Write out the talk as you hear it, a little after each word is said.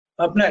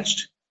Up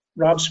next,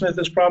 Rob Smith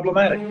is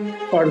Problematic,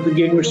 part of the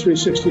Gamers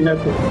 360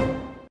 Network.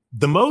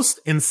 The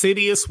most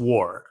insidious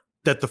war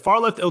that the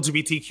far-left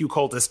LGBTQ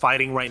cult is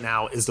fighting right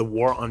now is the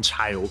war on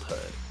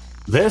childhood.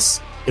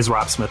 This is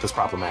Rob Smith is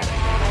Problematic.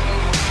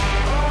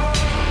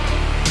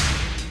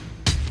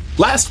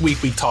 Last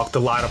week, we talked a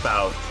lot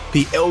about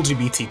the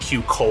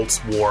LGBTQ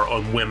cult's war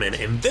on women,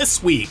 and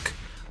this week,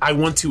 I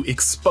want to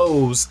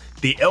expose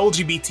the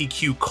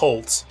LGBTQ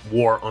cult's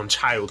war on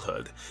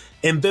childhood.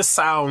 And this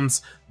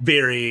sounds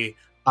very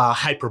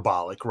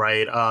hyperbolic,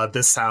 right?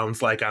 This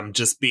sounds like I'm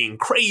just being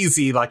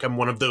crazy, like I'm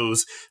one of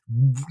those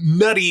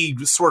nutty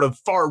sort of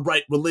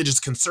far-right religious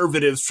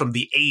conservatives from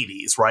the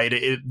 80s, right?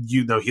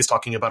 He's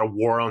talking about a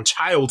war on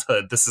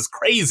childhood. This is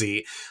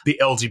crazy. The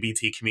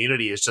LGBT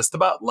community is just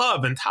about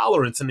love and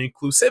tolerance and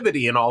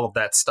inclusivity and all of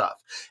that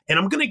stuff. And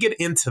I'm going to get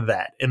into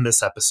that in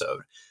this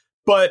episode.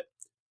 But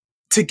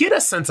to get a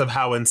sense of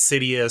how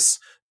insidious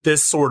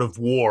this sort of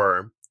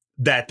war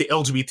that the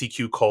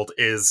LGBTQ cult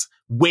is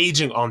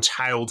waging on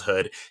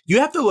childhood, you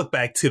have to look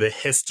back to the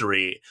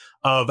history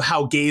of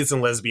how gays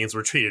and lesbians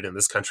were treated in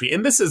this country.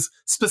 And this is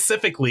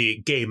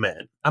specifically gay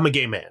men. I'm a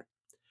gay man.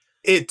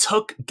 It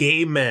took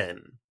gay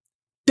men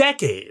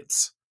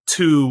decades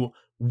to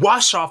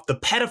wash off the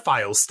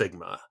pedophile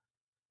stigma.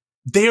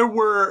 There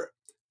were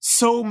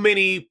so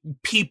many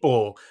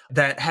people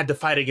that had to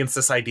fight against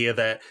this idea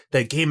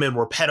that gay men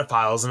were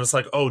pedophiles. And it's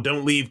like, oh,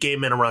 don't leave gay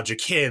men around your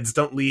kids.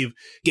 Don't leave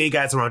gay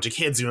guys around your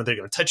kids. They're going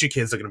to touch your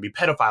kids. They're going to be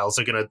pedophiles.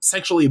 They're going to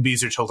sexually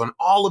abuse your children.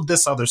 All of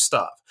this other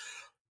stuff.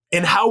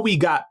 And how we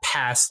got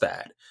past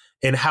that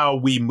and how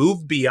we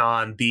moved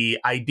beyond the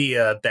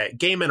idea that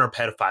gay men are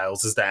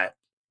pedophiles is that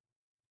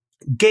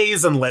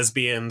gays and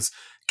lesbians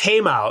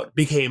came out,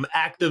 became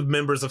active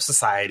members of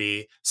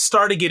society,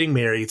 started getting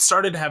married,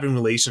 started having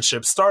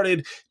relationships,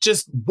 started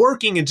just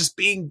working and just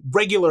being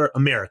regular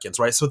Americans,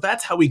 right? So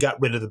that's how we got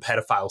rid of the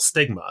pedophile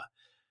stigma.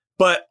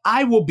 But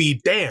I will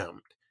be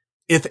damned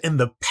if in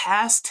the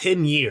past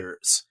 10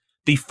 years,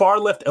 the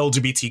far-left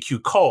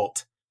LGBTQ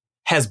cult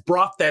has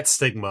brought that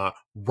stigma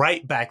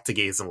right back to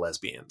gays and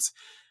lesbians.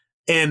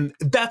 And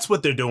that's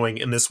what they're doing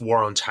in this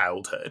war on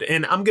childhood.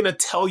 And I'm going to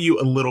tell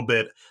you a little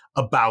bit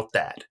about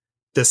that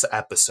this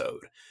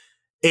episode.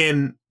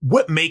 And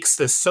what makes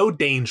this so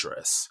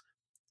dangerous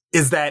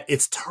is that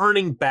it's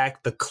turning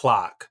back the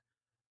clock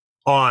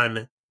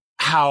on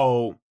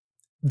how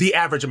the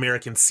average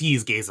American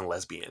sees gays and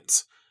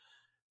lesbians.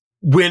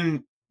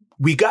 When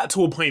we got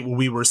to a point where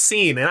we were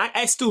seen, and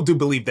I still do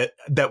believe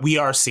that we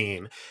are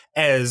seen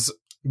as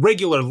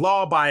regular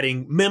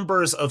law-abiding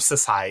members of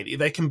society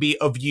that can be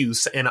of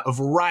use in a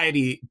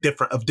variety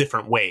of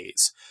different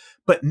ways.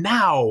 But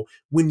now,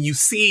 when you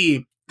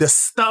see the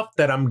stuff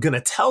that I'm going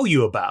to tell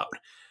you about,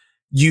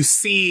 you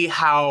see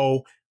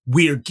how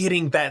we're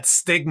getting that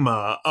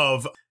stigma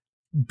of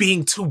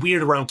being too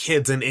weird around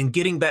kids and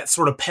getting that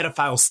sort of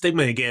pedophile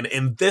stigma again.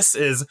 And this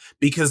is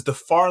because the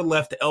far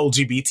left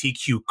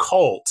LGBTQ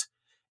cult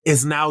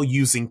is now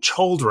using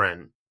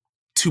children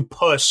to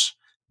push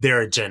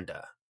their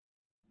agenda.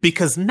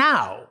 Because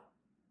now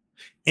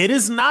it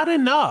is not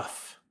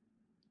enough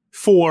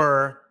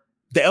for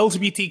the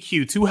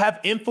LGBTQ to have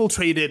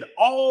infiltrated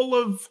all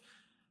of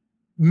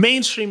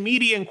mainstream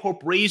media and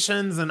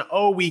corporations, and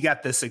we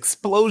got this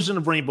explosion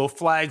of rainbow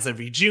flags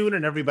every June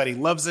and everybody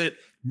loves it.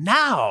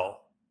 Now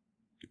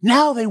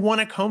they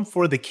want to come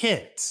for the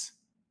kids.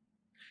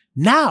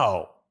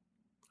 Now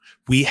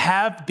we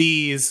have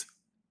these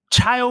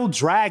child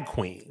drag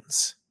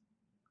queens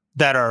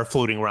that are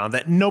floating around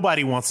that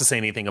nobody wants to say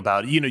anything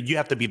about. You know, you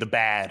have to be the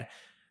bad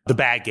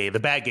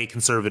gay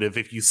conservative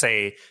if you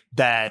say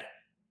that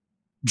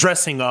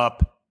dressing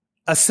up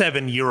a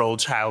 7-year-old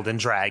child in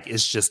drag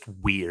is just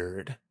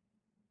weird.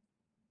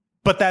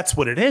 But that's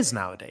what it is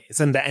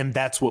nowadays. And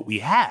that's what we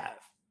have.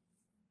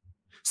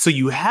 So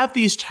you have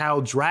these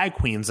child drag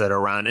queens that are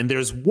around, and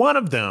there's one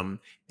of them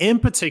in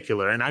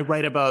particular, and I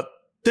write about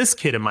this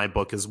kid in my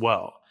book as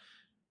well.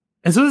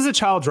 And so there's a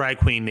child drag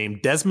queen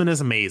named Desmond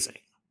is Amazing.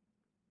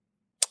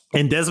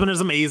 And Desmond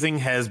is Amazing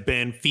has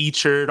been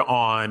featured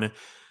on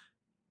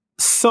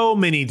so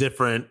many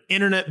different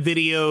internet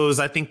videos.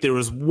 I think there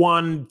was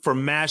one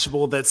from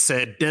Mashable that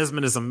said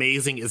Desmond is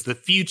Amazing is the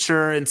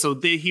future. And so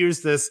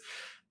here's this,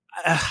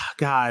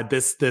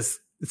 this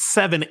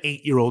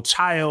 7-8-year-old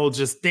child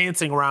just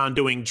dancing around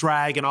doing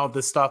drag and all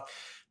this stuff.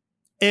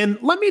 And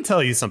let me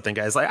tell you something,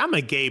 guys. Like, I'm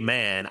a gay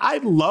man. I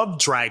love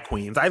drag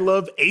queens. I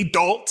love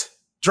adult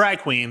drag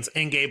queens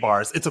in gay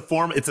bars. It's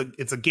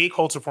a gay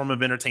culture form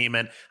of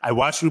entertainment. I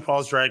watch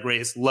RuPaul's Drag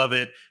Race, love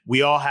it.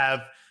 We all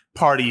have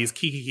parties,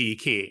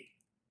 kiki.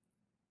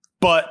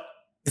 But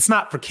it's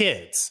not for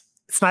kids.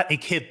 It's not a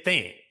kid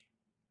thing.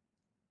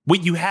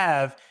 What you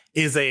have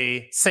is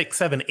a 6,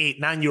 7, 8,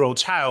 9-year-old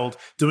child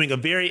doing a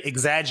very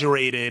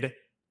exaggerated,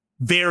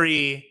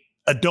 very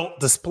adult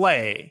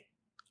display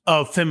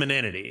of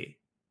femininity,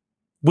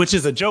 which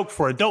is a joke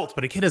for adults,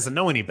 but a kid doesn't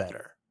know any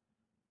better.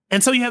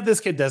 And so you have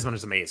this kid, Desmond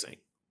is Amazing.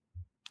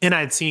 And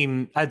I'd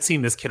seen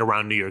this kid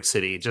around New York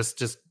City,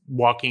 just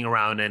walking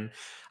around. And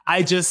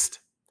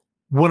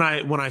when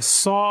I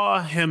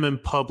saw him in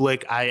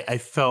public, I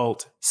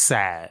felt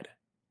sad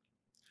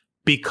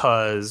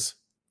because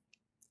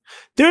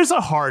there's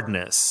a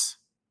hardness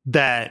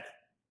that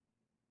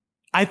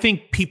I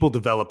think people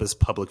develop as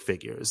public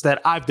figures,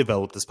 that I've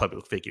developed as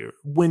public figure.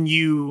 When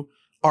you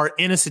are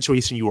in a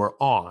situation you are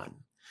on,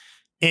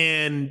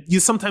 and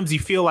sometimes you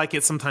feel like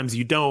it, sometimes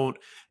you don't.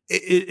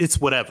 It's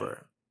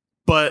whatever.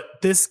 But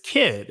this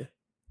kid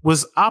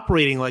was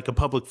operating like a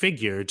public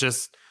figure.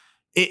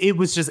 It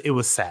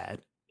was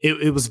sad.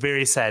 It was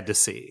very sad to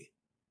see.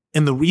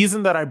 And the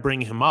reason that I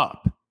bring him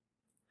up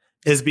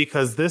is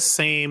because this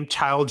same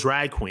child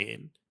drag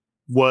queen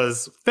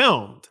was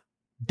filmed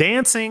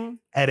dancing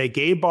at a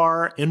gay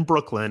bar in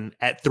Brooklyn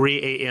at 3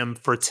 a.m.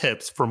 for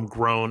tips from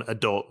grown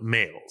adult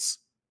males.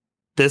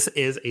 This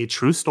is a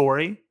true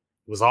story.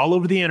 It was all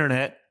over the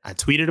internet. I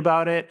tweeted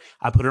about it.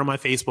 I put it on my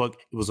Facebook.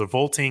 It was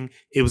revolting.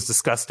 It was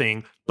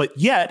disgusting. But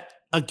yet,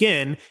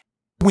 again,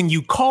 when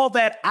you call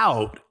that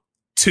out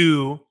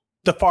to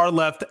the far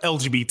left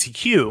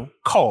LGBTQ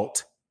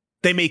cult,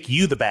 they make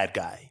you the bad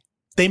guy.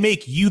 They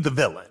make you the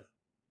villain.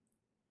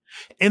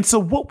 And so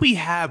what we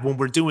have when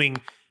we're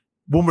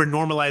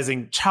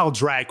normalizing child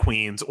drag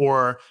queens,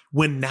 or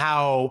when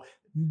now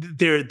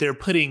they're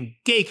putting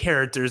gay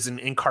characters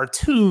in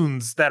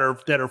cartoons that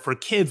are for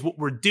kids, what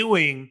we're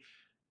doing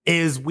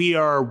is we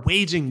are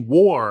waging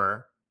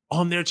war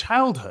on their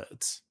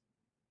childhoods.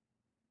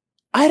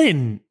 I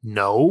didn't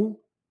know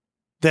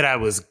that I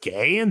was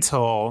gay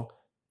until,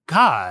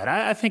 God,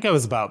 I think I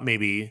was about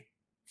maybe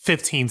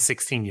 15,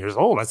 16 years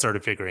old. I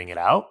started figuring it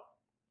out.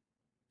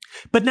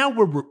 But now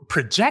we're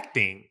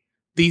projecting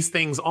these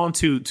things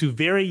onto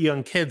very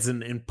young kids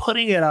and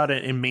putting it out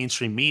in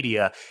mainstream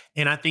media.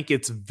 And I think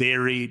it's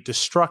very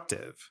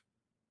destructive.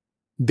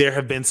 There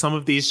have been some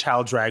of these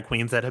child drag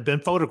queens that have been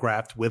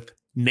photographed with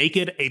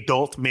naked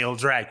adult male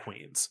drag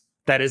queens.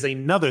 That is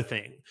another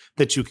thing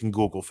that you can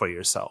Google for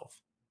yourself.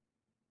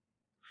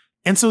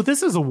 And so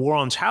this is a war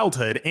on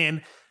childhood.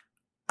 And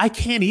I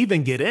can't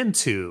even get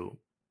into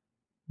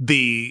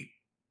the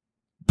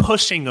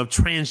pushing of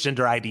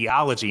transgender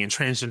ideology and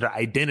transgender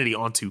identity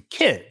onto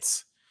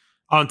kids,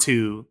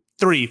 onto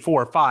 3,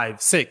 4,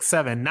 5, 6,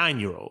 7,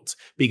 9-year-olds,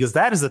 because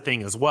that is a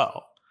thing as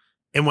well.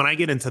 And when I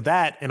get into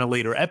that in a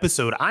later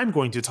episode, I'm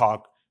going to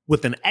talk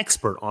with an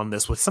expert on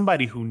this, with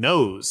somebody who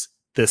knows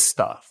this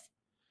stuff,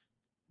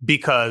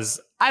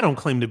 because I don't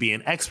claim to be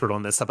an expert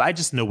on this stuff. I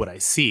just know what I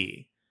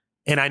see.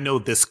 And I know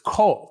this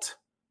cult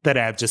that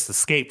I've just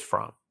escaped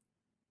from.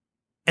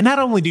 And not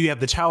only do you have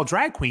the child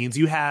drag queens,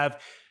 you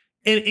have,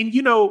 and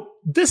you know,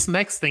 this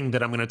next thing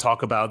that I'm going to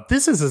talk about,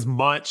 this is as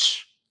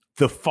much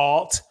the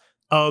fault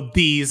of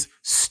these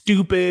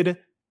stupid,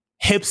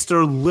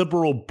 hipster,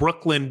 liberal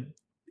Brooklyn,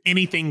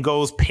 anything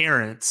goes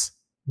parents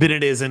than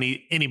it is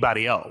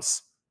anybody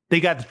else. They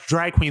got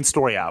drag queen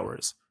story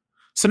hours.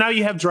 So now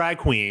you have drag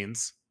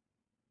queens,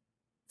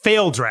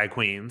 failed drag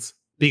queens,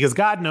 because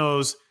God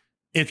knows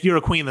if you're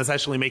a queen that's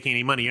actually making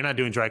any money, you're not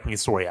doing drag queen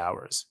story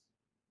hours.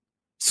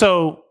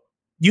 So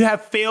you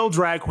have failed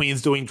drag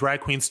queens doing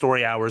drag queen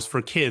story hours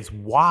for kids.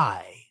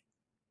 Why?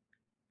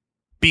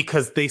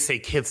 Because they say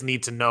kids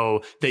need to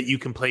know that you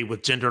can play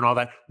with gender and all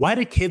that. Why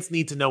do kids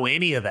need to know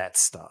any of that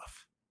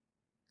stuff?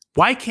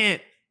 Why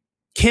can't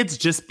kids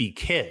just be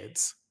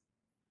kids?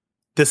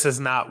 This is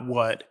not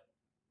what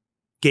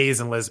gays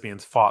and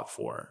lesbians fought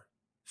for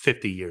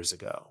 50 years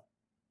ago.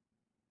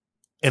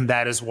 And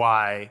that is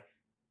why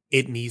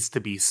it needs to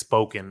be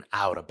spoken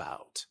out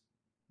about.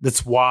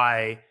 That's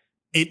why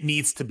it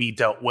needs to be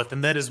dealt with.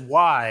 And that is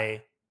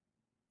why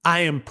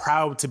I am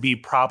proud to be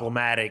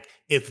problematic.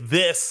 If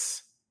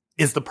this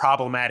is the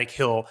problematic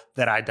hill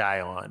that I die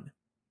on,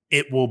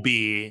 it will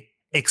be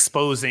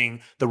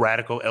exposing the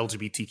radical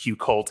LGBTQ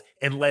cult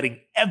and letting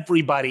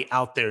everybody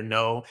out there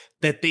know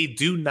that they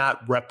do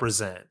not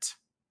represent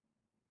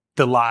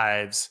the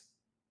lives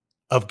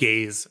of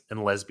gays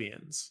and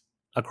lesbians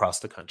across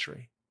the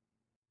country.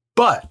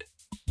 But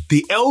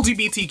the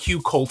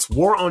LGBTQ cult's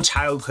war on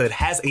childhood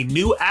has a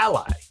new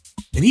ally,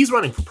 and he's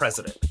running for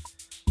president.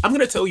 I'm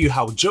going to tell you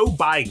how Joe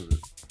Biden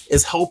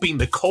is helping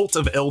the cult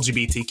of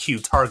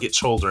LGBTQ target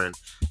children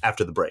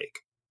after the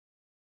break.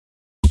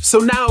 So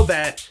now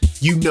that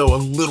you know a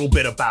little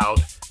bit about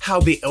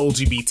how the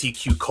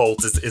LGBTQ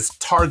cult is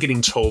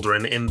targeting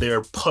children and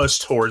their push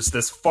towards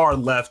this far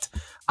left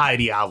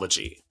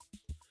ideology,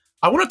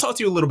 I want to talk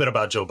to you a little bit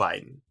about Joe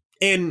Biden.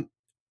 And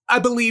I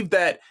believe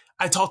that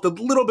I talked a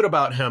little bit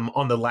about him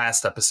on the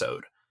last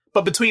episode.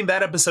 But between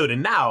that episode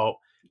and now,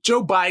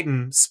 Joe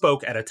Biden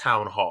spoke at a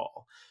town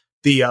hall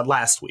the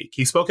last week.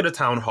 He spoke at a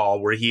town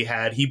hall where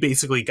he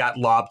basically got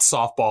lobbed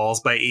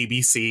softballs by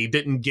ABC,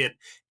 didn't get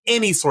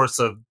any sorts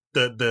of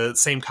the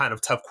same kind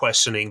of tough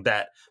questioning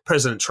that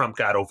President Trump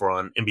got over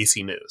on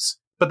NBC News.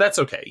 But that's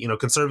okay. You know,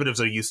 conservatives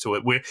are used to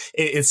it.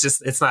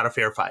 It's not a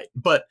fair fight.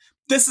 But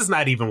this is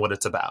not even what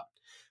it's about.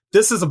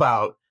 This is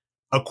about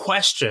a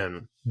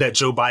question that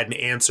Joe Biden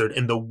answered,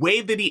 and the way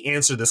that he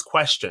answered this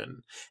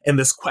question. And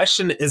this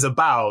question is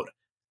about,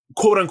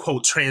 quote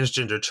unquote,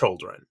 transgender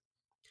children.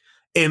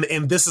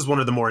 And this is one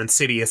of the more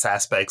insidious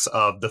aspects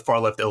of the far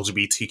left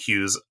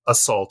LGBTQ's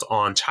assault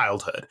on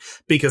childhood,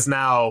 because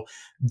now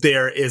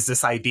there is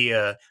this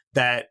idea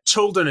that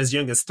children as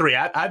young as 3,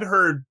 I've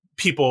heard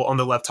people on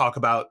the left talk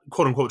about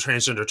quote unquote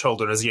transgender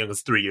children as young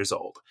as 3 years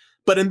old.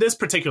 But in this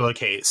particular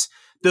case,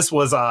 this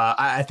was,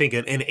 I think,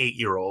 an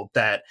 8-year-old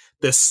that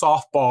this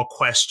softball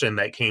question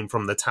that came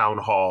from the town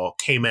hall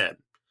came in.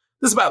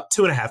 This is about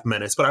 2.5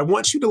 minutes, but I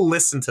want you to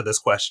listen to this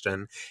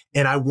question,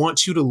 and I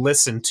want you to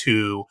listen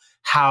to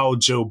how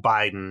Joe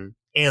Biden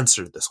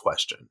answered this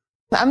question.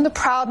 I'm the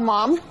proud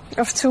mom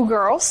of 2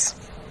 girls,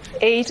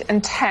 8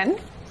 and 10.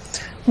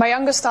 My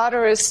youngest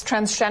daughter is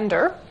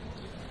transgender.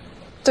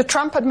 The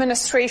Trump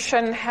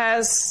administration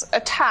has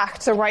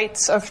attacked the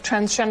rights of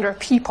transgender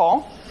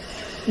people,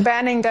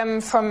 banning them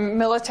from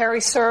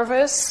military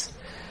service,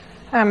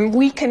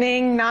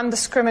 weakening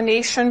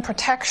non-discrimination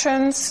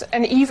protections,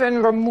 and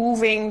even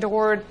removing the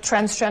word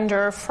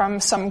transgender from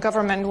some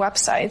government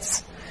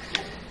websites.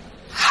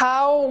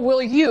 How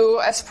will you,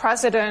 as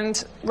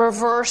president,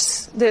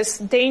 reverse this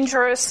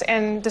dangerous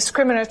and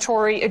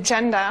discriminatory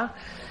agenda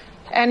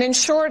and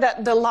ensure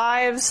that the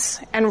lives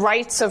and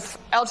rights of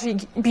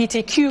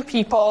LGBTQ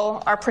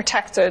people are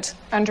protected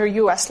under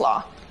U.S.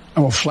 law? I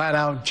will flat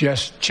out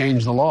just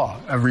change the law,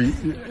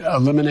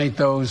 eliminate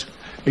those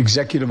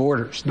executive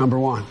orders, number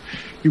one.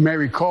 You may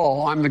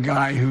recall, I'm the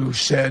guy who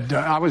said,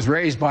 I was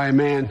raised by a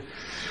man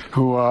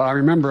who, I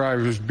remember I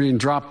was being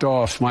dropped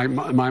off.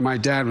 My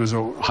dad was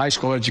a high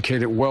school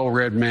educated,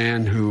 well-read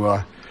man who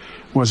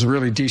was a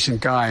really decent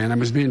guy, and I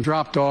was being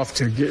dropped off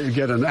to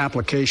get an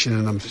application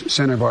in the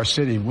center of our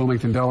city,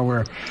 Wilmington,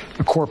 Delaware,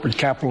 the corporate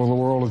capital of the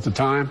world at the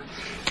time.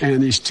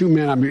 And these 2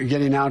 men, I'm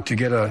getting out to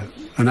get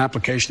an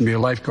application to be a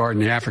lifeguard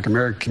in the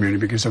African-American community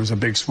because there was a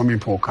big swimming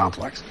pool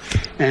complex.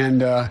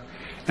 And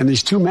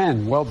these 2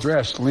 men,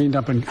 well-dressed, leaned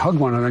up and hugged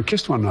one another and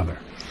kissed one another.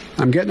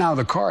 I'm getting out of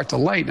the car at the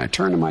light, and I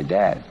turned to my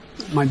dad.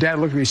 My dad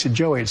looked at me and said,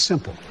 Joey, it's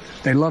simple.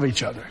 They love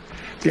each other.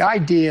 The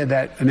idea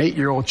that an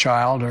 8-year-old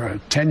child or a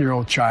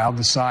 10-year-old child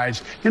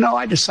decides,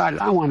 I decided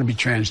I want to be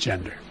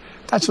transgender.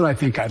 That's what I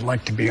think I'd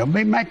like to be. It'll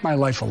make my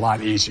life a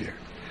lot easier.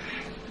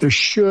 There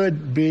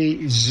should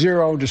be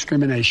zero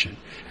discrimination.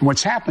 And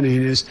what's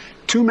happening is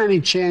too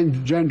many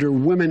transgender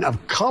women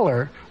of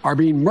color are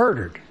being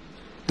murdered.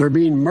 They're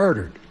being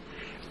murdered.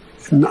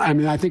 I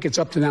mean, I think it's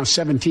up to now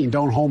 17.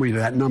 Don't hold me to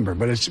that number,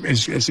 but it's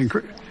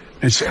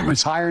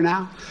higher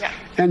now. Yeah.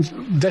 And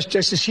that's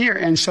just as here.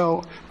 And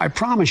so I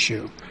promise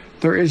you,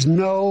 there is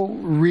no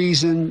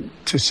reason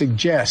to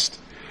suggest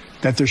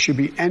that there should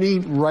be any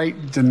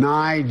right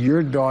denied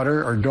your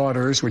daughter or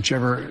daughters,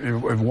 whichever,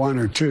 if 1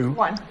 or 2,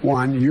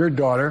 your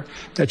daughter,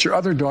 that your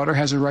other daughter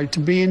has a right to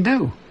be and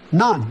do.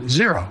 None.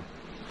 Zero.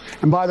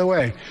 And by the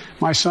way,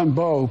 my son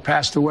Bo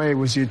passed away,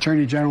 was the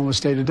Attorney General of the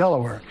state of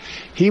Delaware.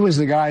 He was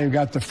the guy who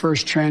got the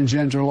first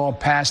transgender law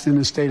passed in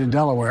the state of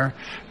Delaware,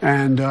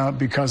 and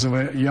because of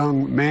a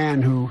young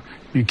man who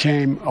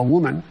became a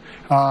woman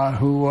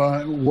who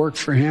worked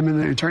for him in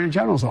the Attorney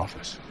General's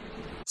office.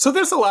 So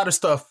there's a lot of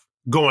stuff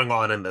going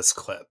on in this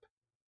clip.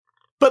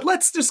 But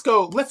let's just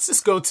go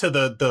to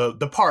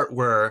the part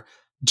where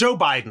Joe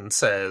Biden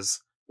says,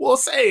 well,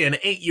 say an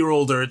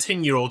 8-year-old or a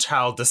 10-year-old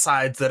child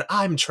decides that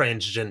I'm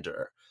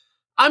transgender.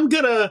 I'm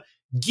going to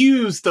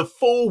use the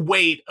full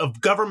weight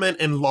of government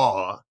and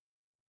law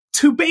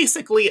to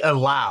basically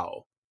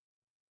allow,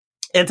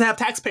 and to have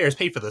taxpayers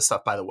pay for this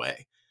stuff, by the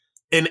way,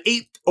 an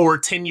 8 or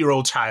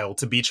 10-year-old child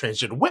to be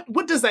transgender.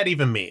 What does that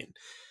even mean?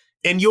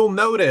 And you'll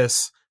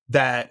notice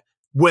that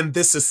when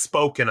this is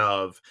spoken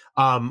of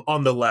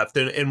on the left,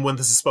 and when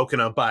this is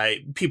spoken of by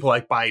people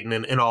like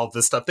Biden and all of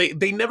this stuff,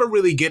 they never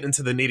really get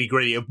into the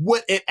nitty-gritty of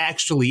what it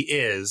actually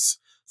is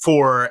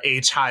for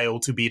a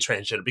child to be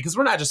transgender. Because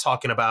we're not just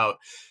talking about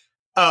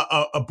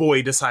a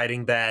boy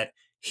deciding that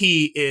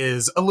he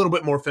is a little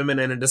bit more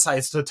feminine and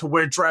decides to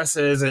wear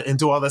dresses and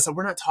do all this. So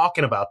we're not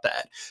talking about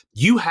that.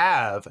 You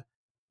have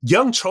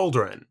young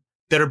children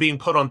that are being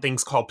put on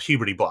things called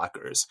puberty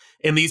blockers.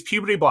 And these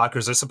puberty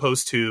blockers are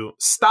supposed to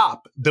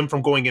stop them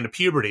from going into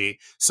puberty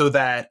so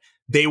that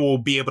they will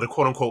be able to,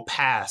 quote unquote,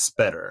 pass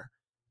better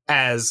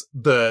as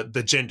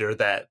the gender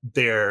that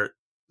they're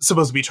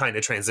supposed to be trying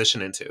to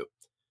transition into.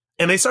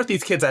 And they start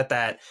these kids at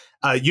that,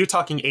 you're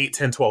talking 8,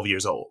 10, 12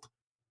 years old.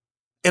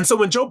 And so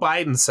when Joe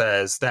Biden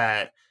says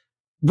that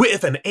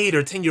if an 8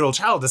 or 10-year-old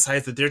child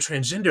decides that they're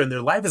transgender and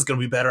their life is going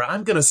to be better,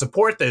 I'm going to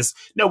support this.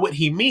 No, what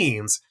he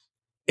means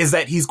is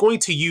that he's going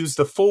to use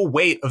the full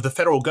weight of the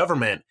federal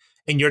government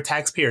and your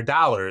taxpayer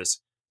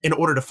dollars in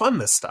order to fund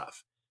this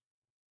stuff.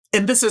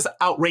 And this is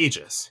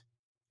outrageous.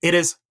 It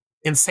is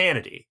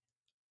insanity.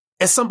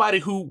 As somebody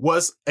who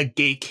was a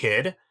gay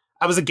kid,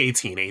 I was a gay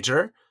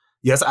teenager.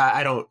 Yes,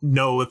 I don't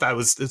know if I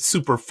was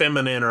super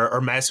feminine or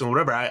masculine or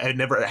whatever. I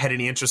never had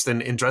any interest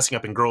in dressing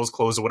up in girls'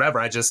 clothes or whatever.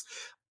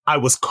 I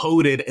was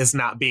coded as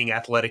not being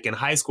athletic in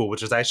high school,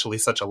 which is actually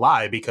such a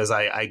lie because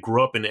I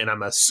grew up and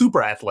I'm a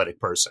super athletic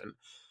person.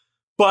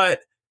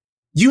 But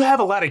you have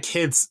a lot of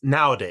kids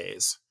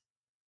nowadays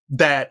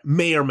that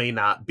may or may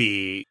not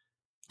be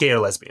gay or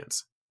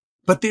lesbians.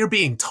 but they're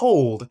being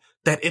told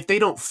that if they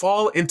don't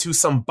fall into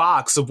some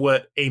box of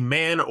what a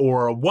man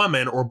or a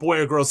woman or boy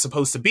or girl is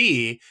supposed to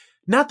be,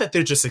 not that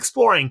they're just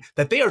exploring,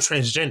 that they are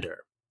transgender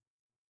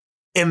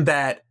and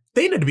that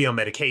they need to be on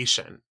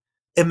medication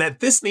and that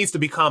this needs to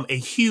become a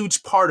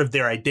huge part of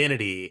their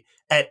identity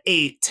at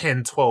 8,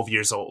 10, 12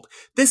 years old.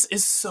 This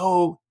is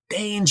so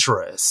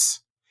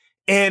dangerous.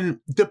 And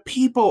the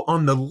people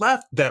on the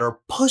left that are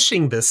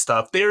pushing this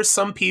stuff, there's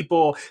some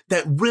people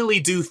that really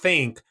do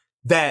think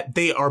that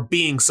they are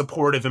being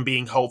supportive and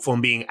being helpful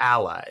and being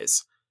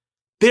allies.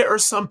 There are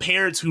some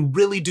parents who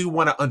really do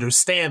want to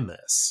understand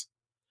this.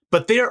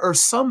 But there are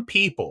some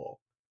people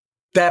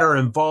that are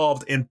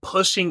involved in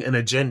pushing an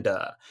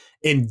agenda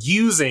and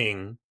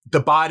using the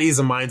bodies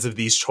and minds of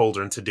these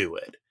children to do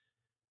it.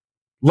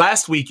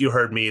 Last week, you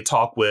heard me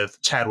talk with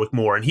Chadwick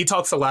Moore, and he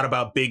talks a lot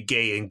about Big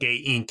Gay and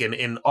Gay Inc.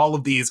 and all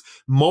of these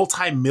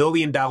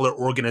multi-million-dollar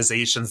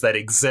organizations that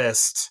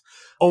exist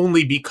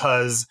only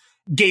because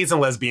gays and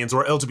lesbians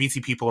or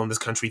LGBT people in this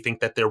country think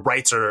that their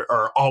rights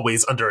are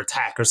always under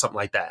attack or something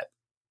like that.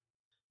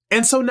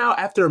 And so now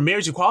after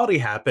marriage equality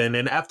happened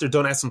and after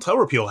Don't Ask, Don't Tell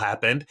repeal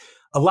happened,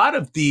 a lot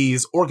of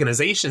these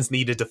organizations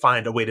needed to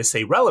find a way to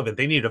stay relevant.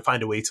 They needed to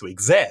find a way to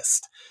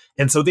exist.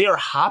 And so they are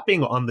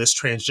hopping on this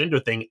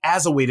transgender thing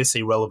as a way to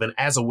stay relevant,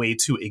 as a way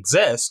to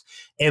exist.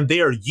 And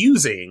they are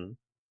using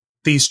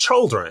these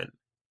children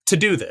to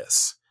do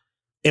this.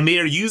 And they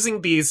are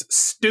using these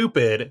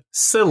stupid,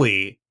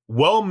 silly,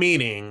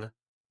 well-meaning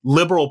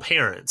liberal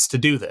parents to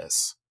do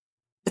this.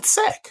 It's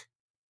sick.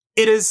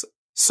 It is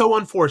so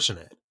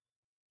unfortunate.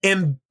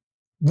 And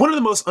one of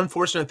the most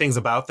unfortunate things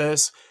about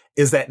this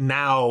is that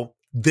now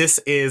this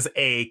is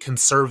a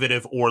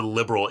conservative or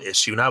liberal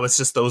issue. Now it's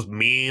just those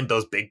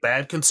big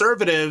bad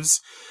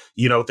conservatives,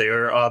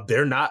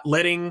 they're not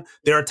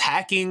they're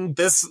attacking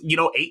this,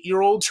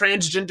 8-year-old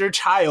transgender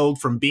child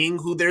from being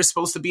who they're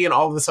supposed to be and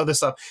all of this other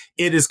stuff.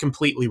 It is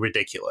completely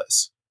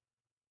ridiculous.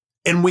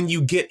 And when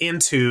you get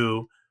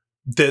into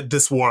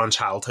this war on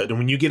childhood, and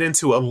when you get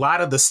into a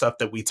lot of the stuff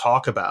that we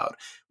talk about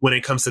when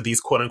it comes to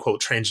these quote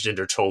unquote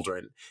transgender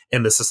children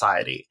in the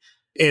society,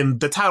 and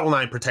the Title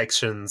IX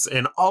protections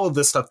and all of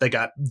this stuff that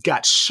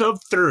got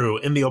shoved through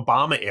in the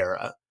Obama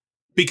era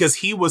because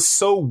he was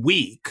so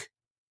weak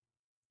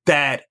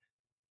that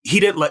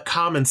he didn't let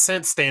common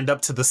sense stand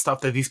up to the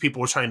stuff that these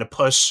people were trying to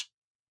push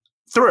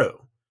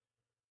through.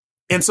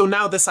 And so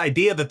now this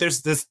idea that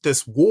there's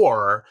this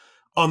war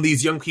on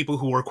these young people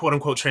who are quote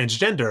unquote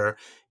transgender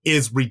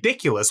is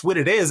ridiculous. What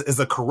it is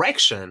a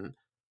correction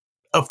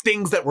of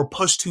things that were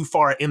pushed too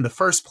far in the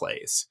first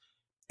place.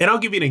 And I'll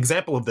give you an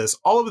example of this.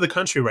 All over the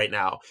country right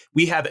now,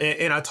 we have,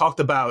 and I talked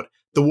about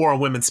the war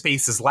on women's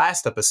spaces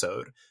last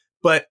episode,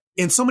 but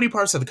in so many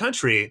parts of the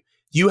country,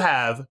 you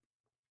have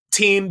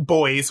teen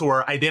boys who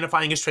are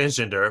identifying as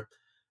transgender.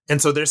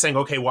 And so they're saying,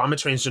 okay, well, I'm a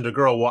transgender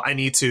girl. Well, I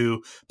need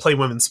to play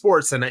women's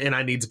sports and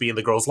I need to be in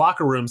the girls'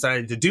 locker rooms. And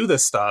I need to do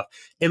this stuff.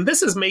 And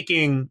this is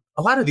making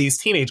a lot of these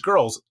teenage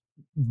girls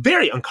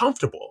very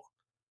uncomfortable.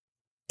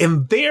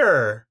 And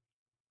their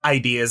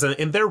ideas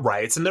and their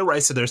rights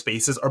to their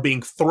spaces are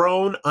being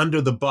thrown under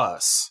the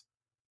bus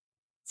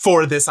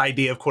for this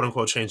idea of quote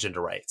unquote transgender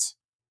rights.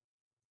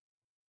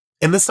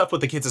 And this stuff with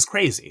the kids is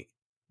crazy.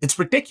 It's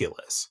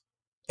ridiculous.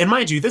 And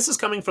mind you, this is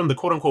coming from the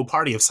quote unquote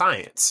party of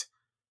science.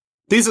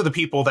 These are the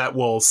people that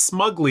will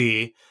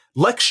smugly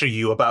lecture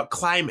you about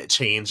climate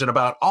change and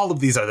about all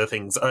of these other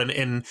things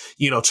and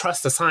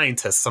trust the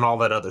scientists and all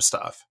that other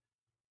stuff.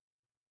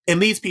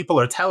 And these people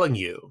are telling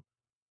you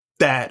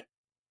that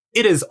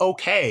it is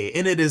okay,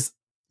 and it is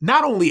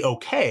not only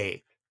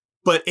okay,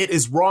 but it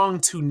is wrong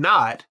to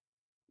not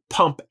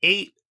pump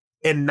 8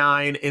 and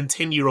 9 and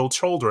 10-year-old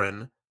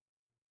children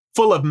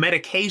full of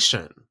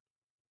medication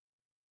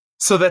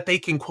so that they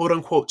can quote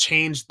unquote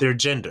change their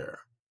gender.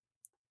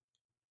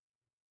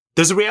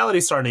 There's a reality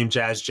star named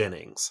Jazz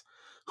Jennings,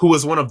 who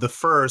was one of the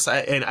first,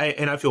 and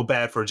I feel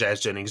bad for Jazz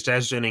Jennings.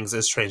 Jazz Jennings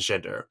is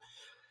transgender.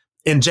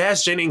 And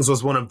Jazz Jennings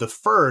was one of the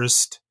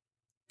first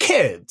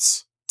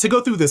kids to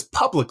go through this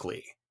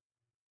publicly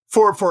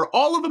for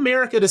all of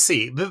America to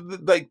see.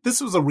 This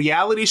was a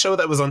reality show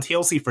that was on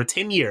TLC for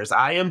 10 years.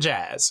 I Am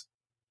Jazz.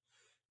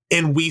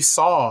 And we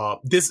saw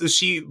this.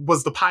 She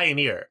was the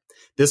pioneer.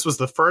 This was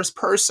the first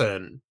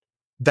person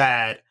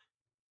that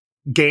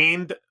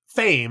gained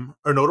fame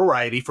or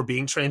notoriety for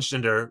being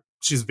transgender.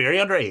 She's very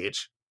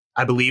underage.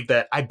 I believe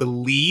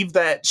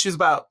that she's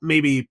about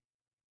maybe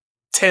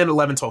 10,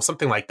 11, 12,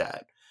 something like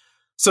that.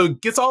 So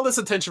gets all this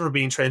attention for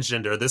being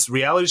transgender. This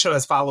reality show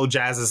has followed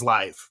Jazz's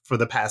life for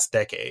the past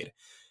decade.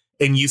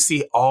 And you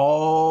see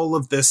all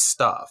of this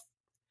stuff.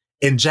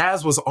 And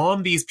Jazz was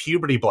on these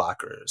puberty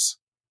blockers.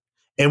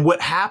 And what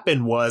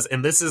happened was,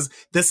 and this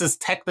is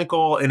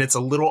technical and it's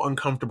a little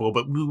uncomfortable,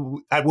 but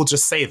I will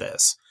just say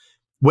this.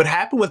 What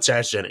happened with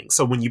Jazz Jennings,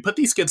 so when you put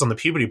these kids on the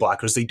puberty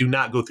blockers, they do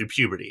not go through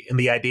puberty. And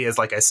the idea is,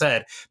 like I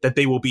said, that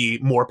they will be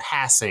more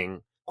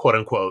passing, quote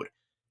unquote,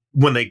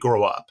 when they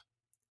grow up.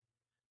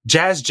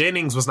 Jazz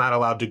Jennings was not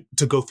allowed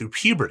to go through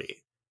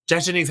puberty.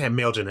 Jazz Jennings had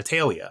male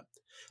genitalia.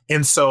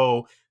 And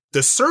so the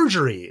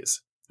surgeries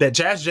that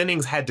Jazz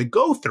Jennings had to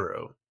go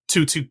through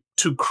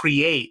to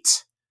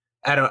create.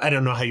 I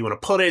don't know how you want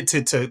to put it,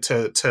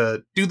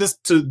 to do this,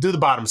 to do the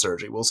bottom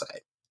surgery, we'll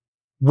say,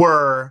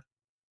 were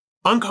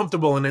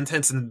uncomfortable and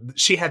intense, and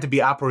she had to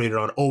be operated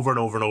on over and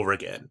over and over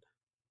again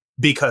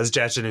because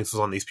Jazz Jennings was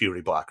on these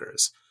puberty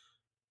blockers.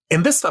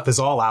 And this stuff is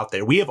all out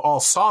there. We have all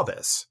saw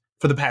this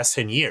for the past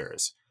 10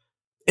 years.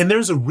 And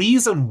there's a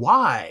reason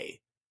why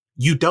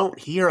you don't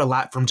hear a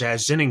lot from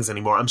Jazz Jennings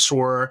anymore. I'm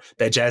sure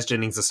that Jazz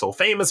Jennings is still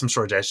famous. I'm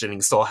sure Jazz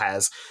Jennings still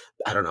has,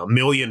 I don't know, 1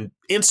 million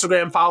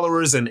Instagram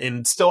followers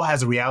and still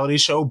has a reality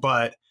show.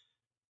 But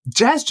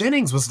Jazz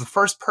Jennings was the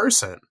first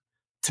person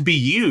to be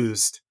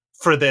used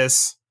for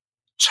this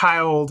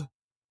child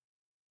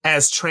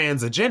as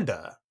trans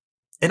agenda.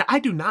 And I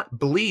do not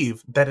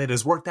believe that it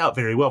has worked out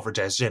very well for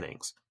Jazz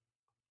Jennings.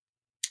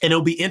 And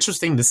it'll be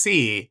interesting to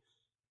see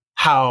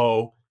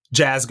how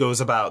Jazz goes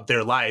about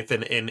their life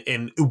and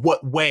in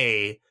what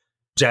way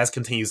Jazz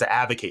continues to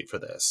advocate for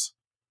this.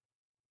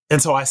 And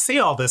so I say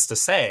all this to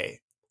say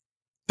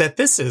that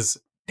this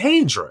is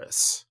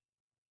dangerous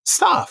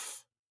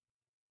stuff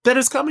that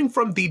is coming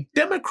from the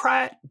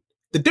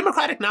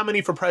Democratic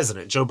nominee for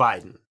president, Joe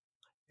Biden,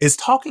 is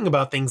talking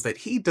about things that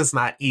he does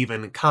not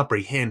even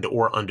comprehend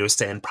or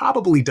understand,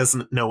 probably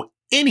doesn't know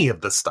any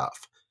of the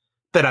stuff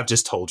that I've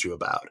just told you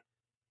about.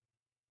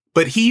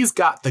 But he's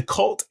got the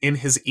cult in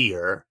his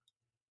ear.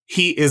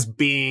 He is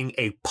being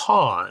a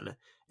pawn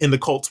in the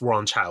cult's war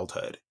on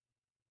childhood.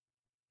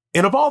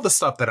 And of all the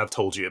stuff that I've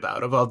told you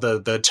about, of all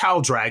the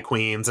child drag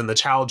queens and the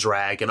child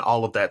drag and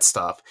all of that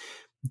stuff,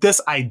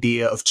 this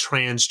idea of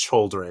trans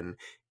children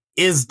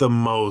is the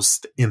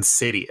most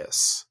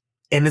insidious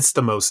and it's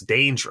the most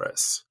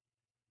dangerous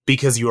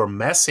because you're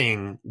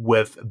messing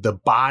with the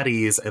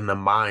bodies and the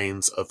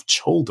minds of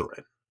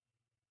children.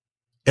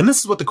 And this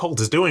is what the cult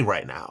is doing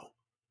right now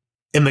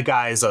in the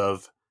guise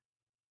of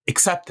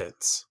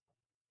acceptance,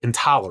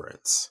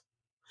 intolerance.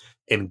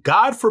 And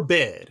God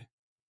forbid,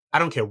 I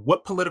don't care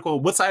what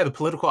side of the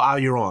political aisle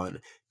you're on,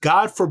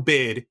 God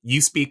forbid you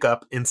speak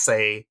up and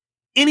say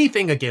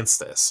anything against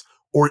this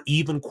or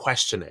even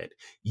question it.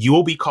 You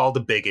will be called a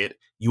bigot.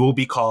 You will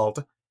be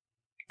called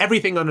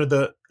everything in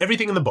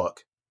the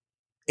book,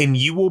 and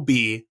you will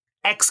be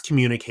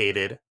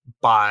excommunicated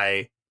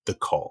by the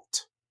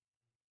cult.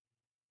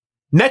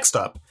 Next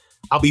up,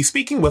 I'll be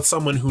speaking with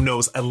someone who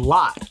knows a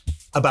lot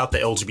about the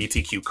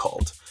LGBTQ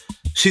cult.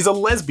 She's a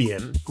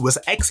lesbian who was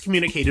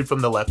excommunicated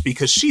from the left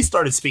because she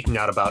started speaking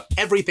out about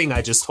everything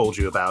I just told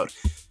you about,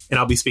 and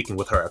I'll be speaking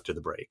with her after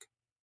the break.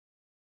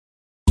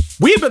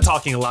 We've been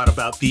talking a lot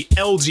about the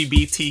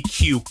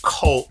LGBTQ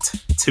cult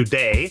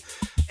today,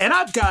 and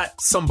I've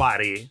got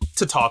somebody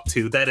to talk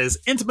to that is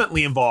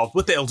intimately involved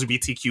with the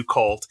LGBTQ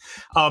cult,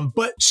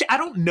 but I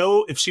don't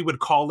know if she would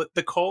call it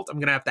the cult. I'm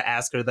going to have to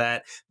ask her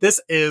that. This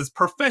is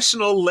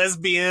professional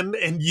lesbian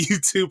and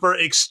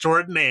YouTuber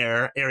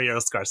extraordinaire,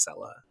 Ariel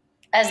Scarcella.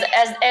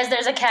 As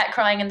there's a cat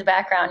crying in the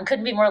background,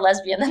 couldn't be more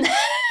lesbian than that.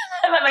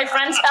 I'm at my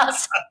friend's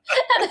house,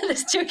 and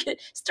there's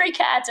 3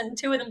 cats, and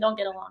 2 of them don't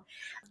get along.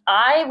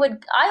 I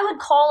would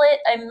call it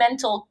a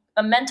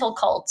mental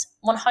cult,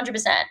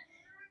 100%.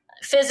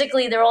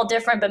 Physically, they're all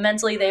different, but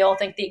mentally, they all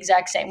think the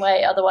exact same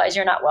way. Otherwise,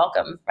 you're not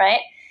welcome, right?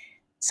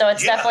 So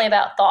it's definitely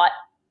about thought,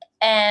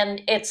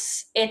 and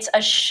it's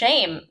a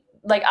shame.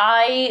 Like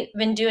I've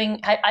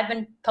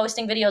been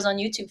posting videos on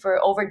YouTube for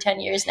over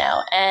 10 years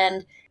now,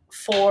 and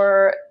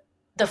for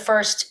the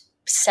first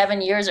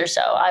 7 years or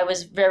so, I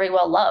was very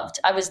well loved.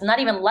 I was not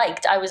even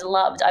liked. I was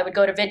loved. I would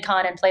go to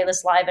VidCon and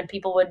Playlist Live, and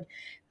people would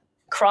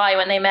cry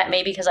when they met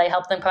me because I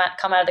helped them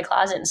come out of the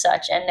closet and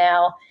such. And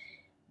now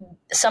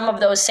some of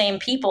those same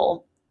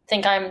people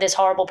think I'm this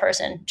horrible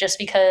person just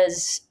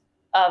because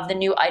of the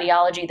new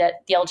ideology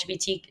that the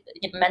LGBT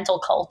mental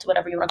cult,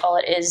 whatever you want to call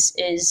it, is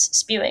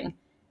spewing.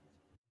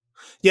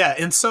 Yeah,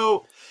 and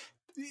so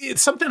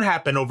something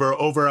happened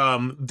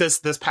over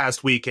this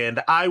past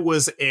weekend. I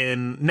was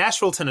in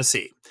Nashville,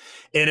 Tennessee,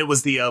 and it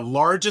was the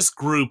largest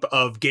group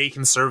of gay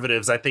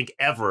conservatives I think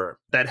ever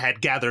that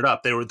had gathered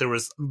up. There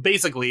was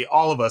basically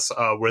all of us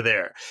were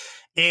there,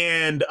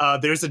 and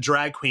there's a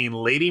drag queen,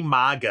 Lady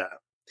Maga,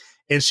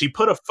 and she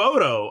put a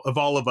photo of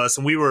all of us,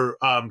 and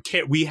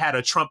we had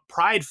a Trump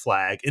pride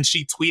flag, and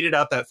she tweeted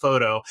out that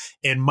photo.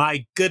 And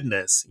my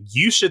goodness,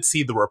 you should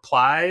see the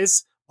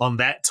replies on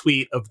that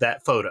tweet of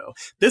that photo.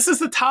 This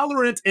is a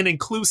tolerant and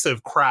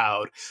inclusive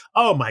crowd.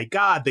 Oh my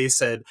God, they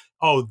said,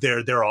 oh,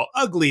 they're all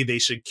ugly. They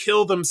should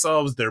kill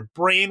themselves. They're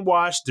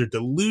brainwashed. They're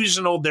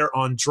delusional. They're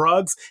on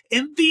drugs.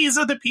 And these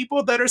are the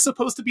people that are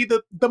supposed to be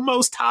the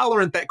most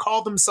tolerant, that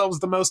call themselves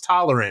the most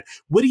tolerant.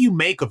 What do you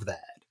make of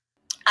that?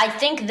 I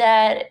think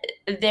that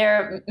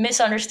they're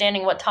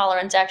misunderstanding what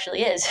tolerance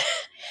actually is.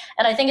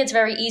 And I think it's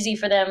very easy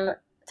for them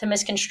to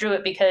misconstrue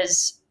it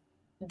because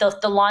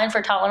the line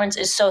for tolerance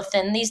is so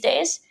thin these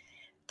days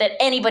that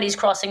anybody's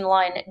crossing the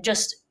line.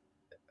 Just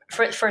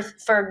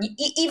for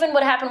even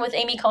what happened with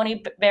Amy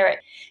Coney Barrett,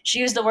 she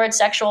used the word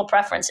sexual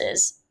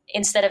preferences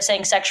instead of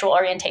saying sexual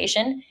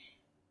orientation.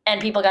 and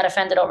people got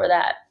offended over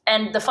that.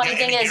 And the funny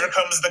thing is, here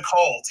comes the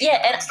cult.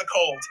 Comes the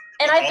cult.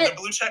 And I've been the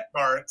blue check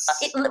marks.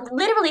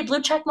 Literally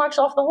blue check marks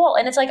off the wall.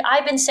 And it's like,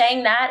 I've been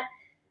saying that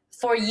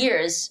for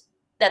years,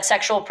 that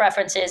sexual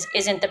preferences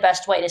isn't the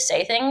best way to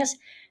say things.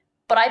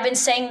 But I've been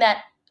saying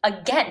that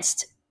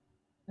against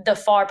the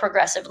far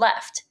progressive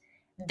left.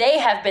 They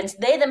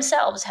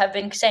themselves have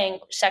been saying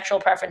sexual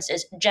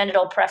preferences,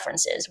 genital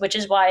preferences, which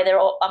is why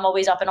I'm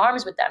always up in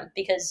arms with them,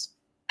 because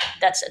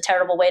that's a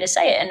terrible way to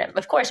say it. And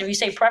of course, if you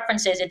say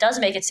preferences, it does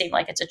make it seem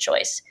like it's a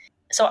choice.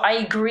 So I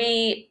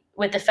agree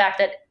with the fact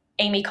that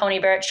Amy Coney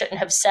Barrett shouldn't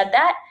have said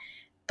that,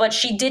 but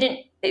she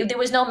didn't. There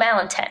was no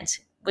malintent,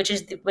 which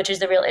is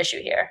the real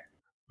issue here.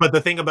 But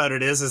the thing about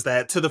it is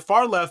that to the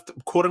far left,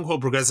 quote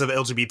unquote, progressive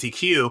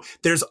LGBTQ,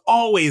 there's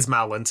always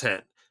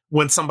malintent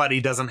when somebody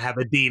doesn't have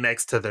a D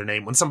next to their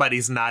name, when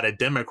somebody's not a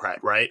Democrat,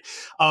 right?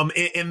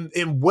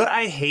 And what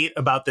I hate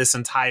about this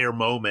entire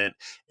moment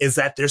is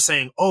that they're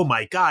saying, oh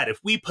my God, if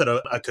we put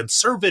a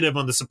conservative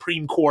on the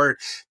Supreme Court,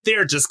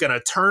 they're just going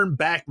to turn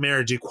back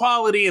marriage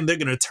equality and they're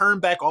going to turn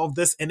back all of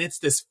this. And it's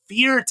this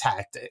fear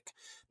tactic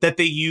that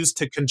they use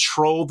to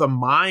control the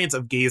minds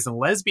of gays and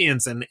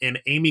lesbians. And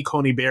Amy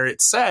Coney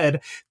Barrett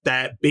said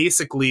that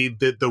basically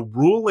the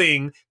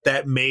ruling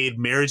that made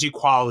marriage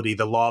equality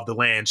the law of the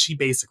land, she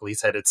basically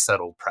said it's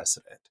settled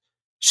precedent.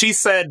 She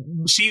said,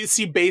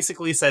 she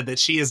basically said that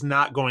she is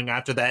not going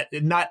after that,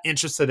 not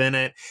interested in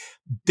it.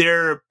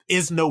 There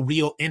is no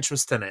real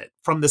interest in it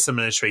from this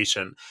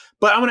administration.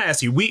 But I want to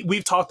ask you,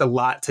 we've talked a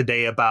lot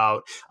today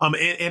about,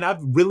 and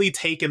I've really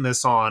taken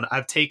this on.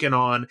 I've taken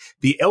on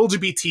the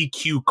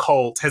LGBTQ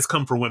cult has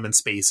come for women's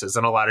spaces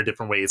in a lot of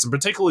different ways, and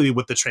particularly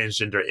with the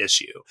transgender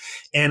issue.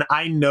 And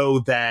I know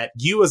that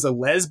you as a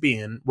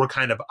lesbian were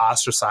kind of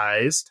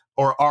ostracized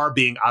or are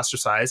being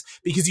ostracized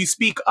because you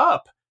speak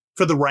up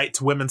for the right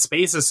to women's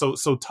spaces.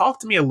 So talk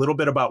to me a little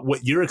bit about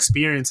what your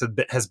experience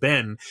has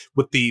been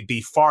with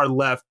the far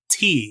left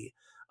T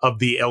of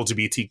the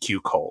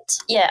LGBTQ cult.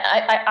 Yeah,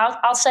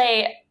 I'll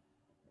say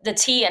the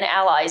T and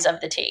allies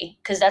of the T,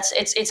 because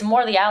it's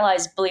more the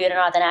allies, believe it or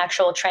not, than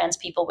actual trans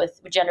people with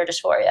gender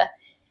dysphoria.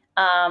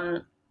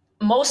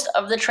 Most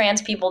of the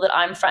trans people that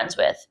I'm friends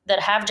with that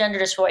have gender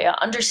dysphoria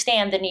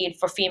understand the need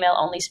for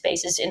female-only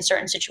spaces in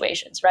certain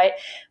situations, right?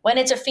 When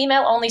it's a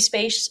female-only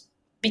space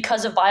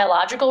because of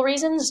biological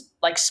reasons,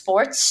 like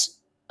sports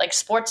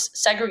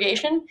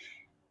segregation,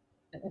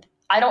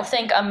 I don't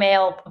think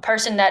a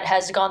person that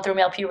has gone through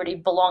male puberty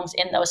belongs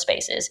in those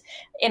spaces.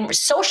 In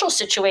social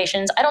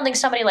situations, I don't think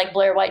somebody like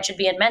Blair White should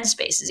be in men's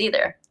spaces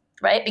either,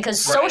 right?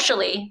 Because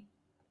socially,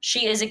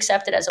 she is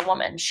accepted as a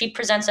woman. She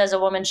presents as a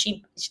woman.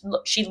 She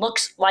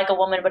looks like a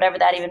woman, whatever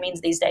that even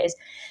means these days.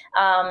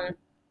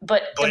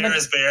 But Blair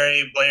is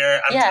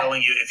Blair. I'm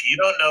telling you, if you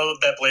don't know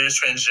that Blair is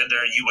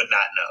transgender, you would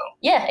not know.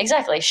 Yeah,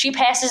 exactly. She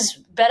passes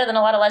better than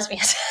a lot of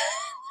lesbians.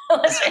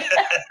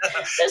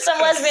 There's some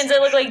lesbians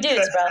that look like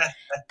dudes, bro.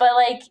 But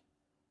like,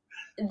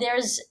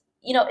 there's,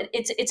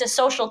 it's a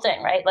social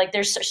thing, right? Like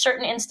there's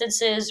certain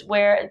instances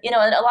where,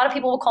 a lot of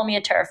people will call me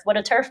a TERF. What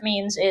a TERF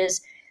means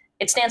is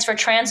it stands for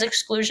trans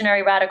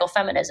exclusionary radical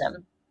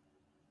feminism.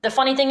 The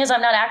funny thing is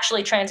I'm not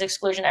actually trans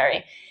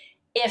exclusionary.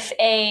 If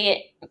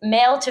a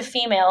male to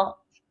female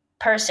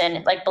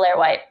person like Blair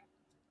White,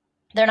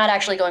 they're not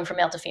actually going from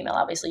male to female,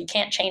 obviously. You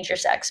can't change your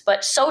sex.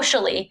 But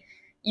socially,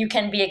 you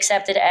can be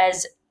accepted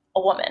as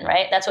a woman,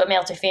 right? That's what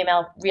male to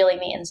female really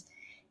means.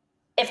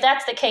 If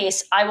that's the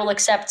case, I will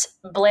accept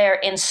Blair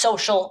in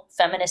social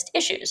feminist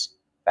issues,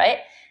 right?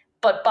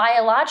 But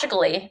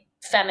biologically,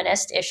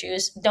 feminist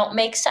issues don't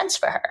make sense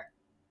for her,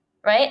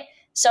 right?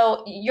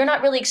 So you're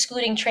not really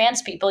excluding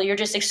trans people. You're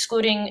just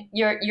excluding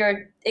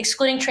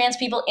trans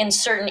people in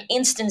certain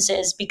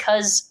instances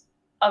because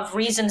of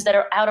reasons that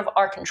are out of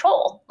our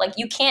control. Like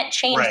you can't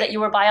change that you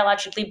were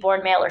biologically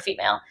born male or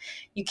female.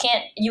 You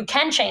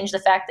can change the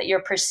fact that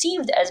you're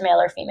perceived as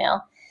male or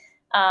female.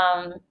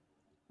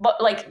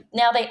 But like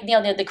now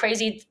the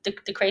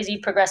crazy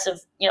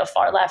progressive,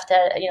 far left,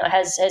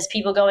 has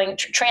people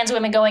trans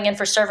women going in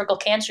for cervical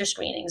cancer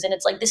screenings. And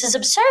it's like, this is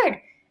absurd.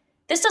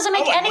 This doesn't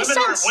make any sense.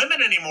 Women aren't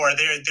women anymore.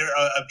 They're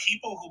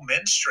people who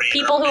menstruate.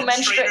 People who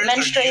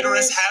menstruators,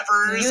 uterus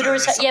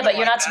havers. Yeah, but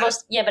you're not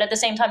supposed. Yeah, but at the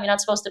same time, you're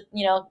not supposed to.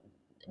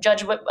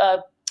 Judge. You're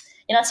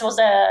not supposed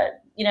to.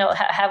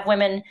 Have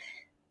women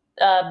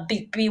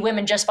be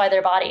women just by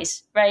their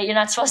bodies, right? You're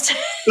not supposed to.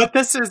 But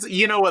this is,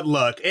 what?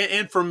 Look,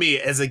 and for me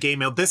as a gay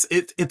male,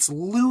 it's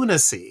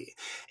lunacy,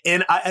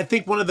 and I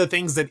think one of the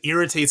things that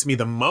irritates me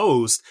the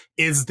most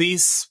is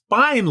these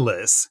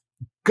spineless,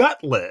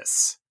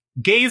 gutless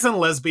gays and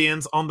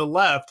lesbians on the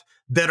left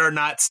that are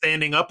not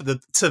standing up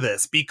to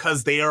this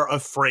because they are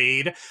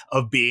afraid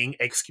of being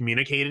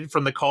excommunicated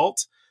from the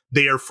cult.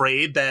 They are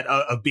afraid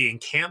of being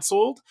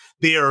canceled.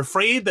 They are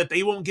afraid that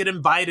they won't get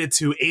invited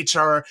to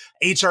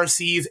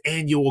HRC's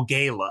annual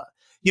gala.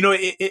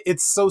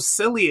 It's so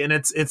silly and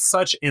it's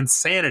such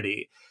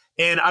insanity.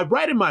 And I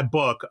write in my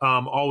book,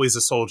 Always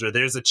a Soldier,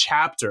 there's a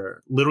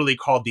chapter literally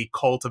called The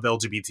Cult of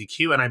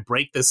LGBTQ. And I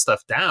break this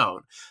stuff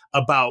down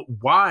about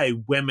why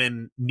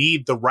women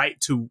need the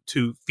right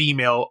to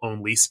female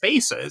only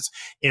spaces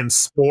in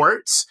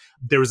sports.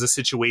 There was a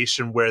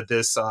situation where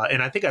this,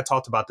 and I think I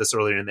talked about this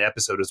earlier in the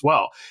episode as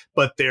well,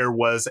 but there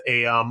was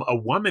a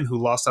woman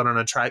who lost out on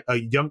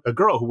a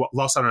girl who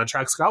lost out on a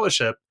track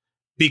scholarship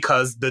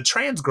because the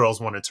trans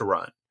girls wanted to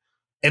run.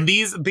 And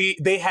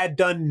they had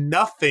done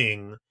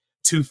nothing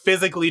to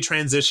physically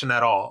transition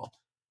at all.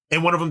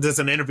 And one of them does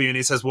an interview and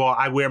he says, well,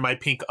 I wear my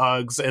pink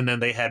Uggs, and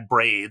then they had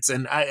braids.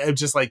 And I'm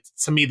just like,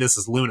 to me, this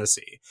is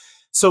lunacy.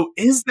 So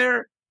is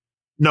there,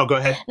 no, go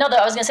ahead. No,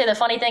 I was going to say, the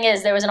funny thing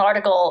is there was an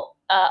article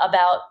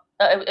about,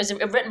 it was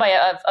written by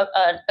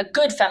a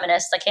good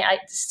feminist.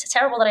 It's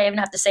terrible that I even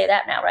have to say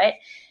that now, right?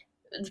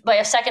 By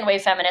a second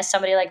wave feminist,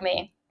 somebody like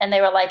me. And they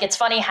were like, it's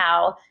funny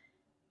how,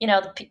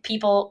 the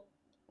people,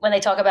 when they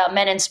talk about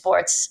men in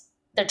sports,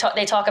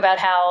 they talk about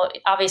how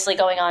obviously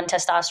going on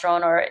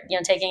testosterone or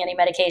taking any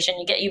medication,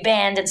 you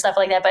banned and stuff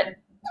like that. But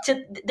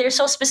they're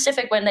so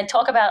specific when they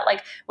talk about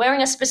like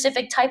wearing a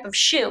specific type of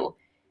shoe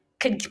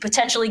could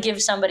potentially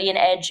give somebody an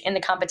edge in the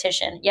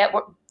competition. Yet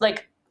we're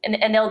like,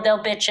 and they'll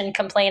bitch and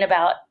complain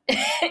about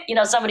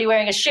somebody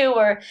wearing a shoe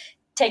or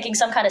taking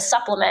some kind of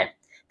supplement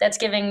that's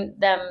giving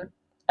them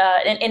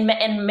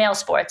in male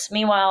sports.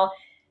 Meanwhile,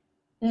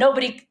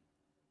 nobody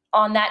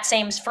on that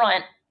same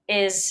front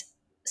is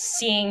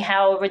seeing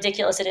how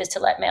ridiculous it is to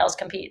let males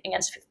compete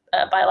against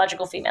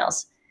biological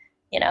females,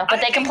 but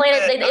they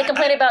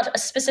complain about a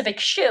specific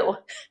shoe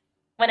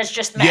when it's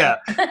just men. Yeah.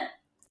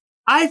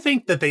 I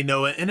think that they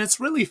know it. And it's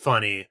really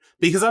funny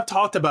because I've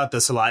talked about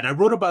this a lot. And I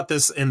wrote about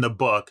this in the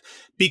book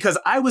because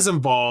I was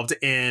involved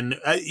in,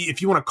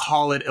 if you want to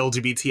call it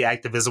LGBT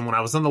activism, when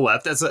I was on the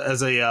left as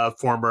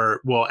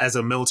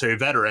a military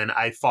veteran.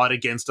 I fought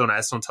against Don't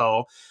Ask, Don't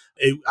Tell.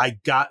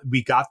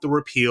 We got the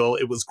repeal.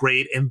 It was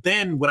great. And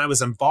then when I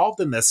was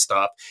involved in this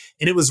stuff,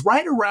 and it was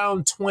right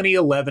around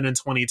 2011 and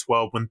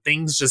 2012 when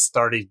things just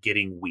started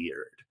getting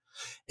weird.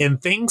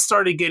 And things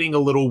started getting a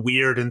little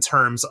weird in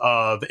terms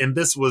of, and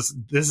this is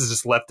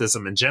just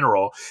leftism in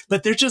general,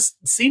 but there just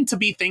seemed to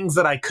be things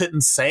that I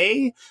couldn't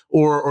say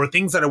or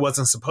things that I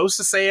wasn't supposed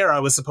to say, or I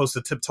was supposed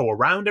to tiptoe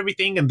around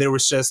everything. And there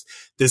was just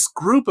this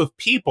group of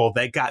people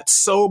that got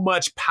so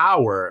much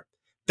power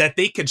that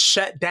they could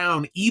shut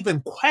down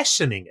even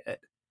questioning it.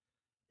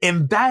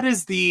 And that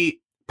is the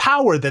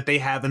power that they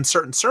have in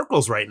certain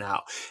circles right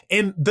now.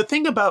 And the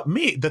thing about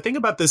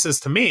this is,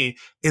 to me,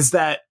 is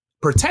that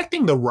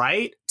protecting the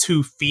right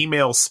to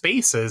female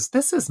spaces,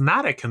 this is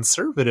not a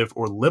conservative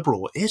or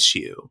liberal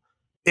issue.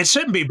 It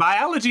shouldn't be.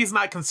 Biology is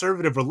not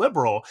conservative or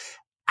liberal.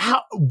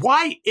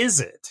 Why is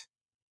it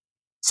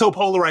so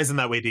polarized in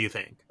that way, do you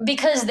think?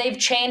 Because they've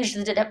changed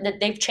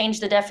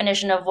the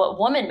definition of what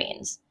woman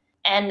means.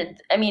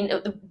 And I mean,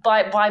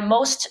 by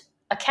most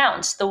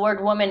accounts, the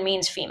word woman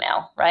means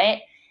female, right?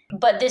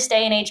 But this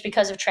day and age,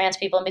 because of trans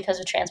people and because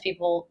of trans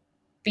people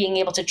being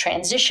able to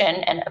transition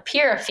and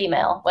appear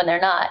female when they're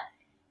not,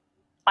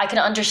 I can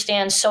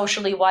understand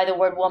socially why the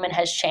word woman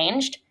has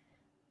changed.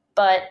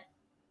 But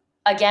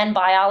again,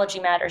 biology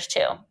matters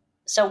too.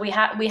 So we've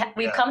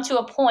come to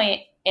a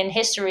point in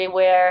history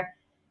where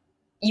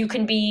you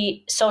can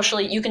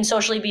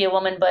socially be a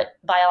woman, but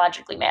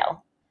biologically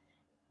male.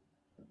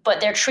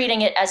 But they're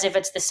treating it as if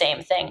it's the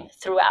same thing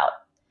throughout.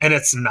 And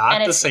it's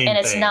not the same thing. And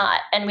it's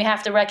not. And we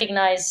have to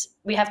recognize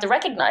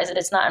that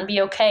it's not and be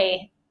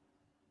okay.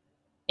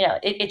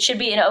 It should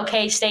be an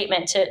okay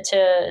statement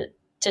to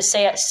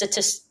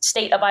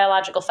state a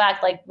biological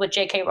fact, like with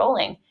J.K.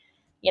 Rowling.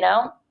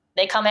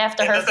 They come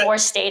after her for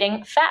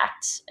stating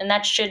facts, and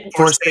that should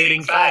for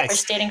stating facts. For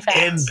stating facts.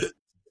 And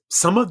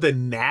some of the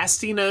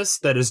nastiness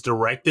that is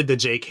directed to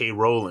J.K.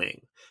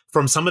 Rowling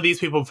from some of these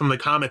people from the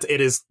comments,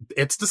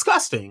 it's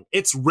disgusting.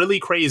 It's really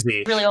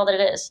crazy. Really all that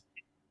it is.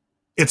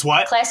 It's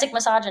what? Classic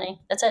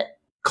misogyny. That's it.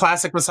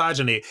 Classic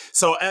misogyny.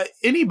 So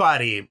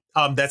anybody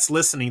that's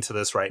listening to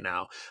this right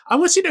now, I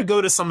want you to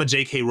go to some of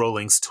J.K.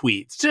 Rowling's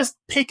tweets. Just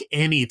pick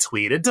any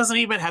tweet. It doesn't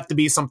even have to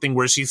be something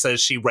where she says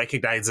she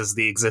recognizes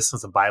the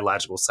existence of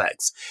biological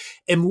sex.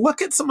 And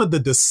look at some of the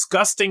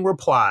disgusting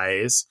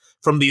replies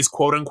from these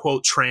quote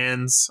unquote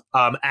trans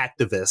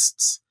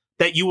activists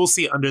that you will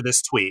see under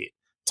this tweet.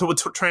 To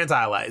trans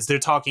allies, they're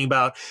talking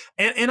about,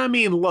 and I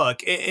mean,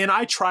 look, and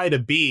I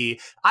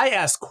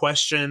ask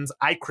questions,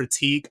 I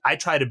critique, I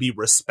try to be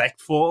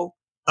respectful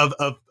of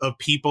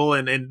people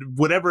and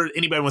whatever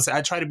anybody wants to say,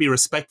 I try to be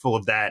respectful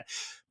of that.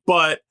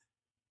 But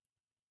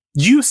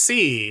you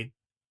see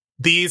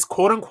these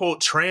quote unquote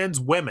trans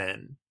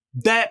women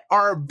that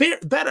are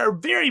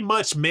very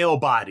much male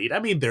bodied. I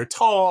mean, they're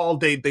tall,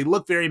 they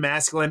look very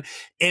masculine,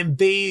 and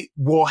they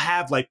will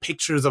have like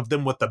pictures of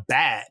them with a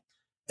bat.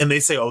 And they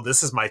say, oh,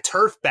 this is my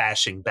turf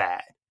bashing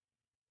bad.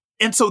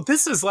 And so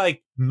this is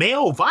like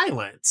male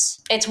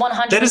violence. It's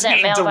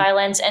 100% male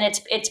violence. And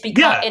it's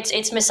become,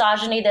 it's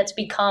misogyny that's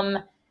become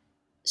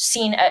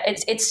seen.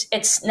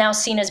 It's now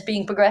seen as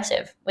being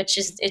progressive, which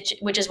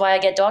is why I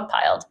get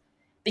dogpiled,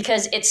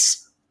 because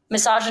it's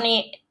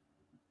misogyny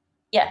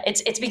yeah,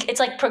 it's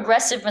like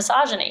progressive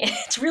misogyny.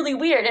 It's really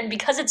weird. And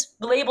because it's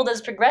labeled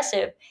as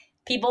progressive,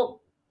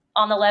 people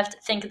on the left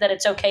think that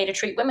it's okay to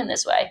treat women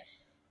this way.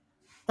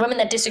 Women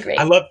that disagree.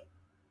 I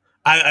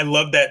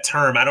love that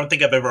term. I don't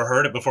think I've ever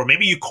heard it before.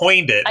 Maybe you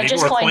coined it. Maybe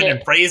we're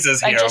coining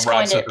phrases here. I just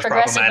coined it.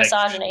 Progressive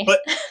misogyny.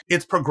 But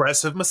it's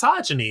progressive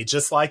misogyny,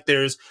 just like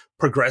there's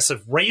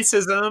progressive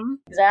racism.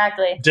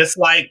 Exactly. Just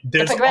like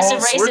there's the progressive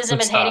all sorts racism of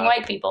is stuff. hating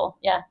white people.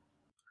 Yeah.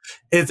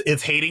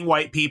 It's hating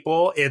white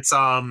people. It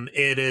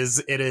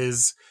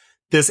is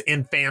this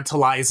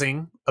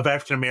infantilizing of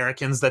African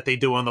Americans that they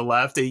do on the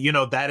left.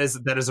 That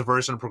is a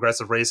version of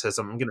progressive racism.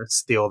 I'm going to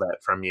steal that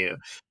from you.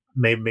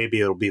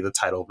 Maybe it'll be the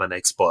title of my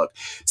next book.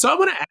 So I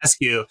want to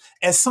ask you,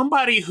 as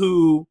somebody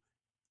who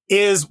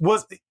is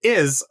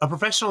a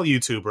professional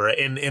YouTuber,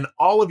 and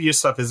all of your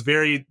stuff is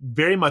very,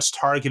 very much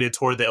targeted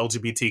toward the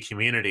LGBT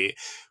community.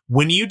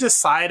 When you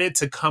decided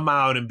to come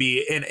out and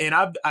be, and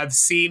I've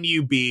seen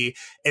you be,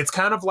 it's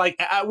kind of like,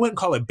 I wouldn't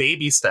call it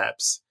baby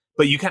steps,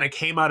 but you kind of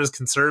came out as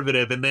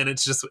conservative, and then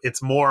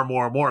it's more and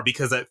more and more,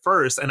 because at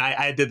first, and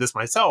I did this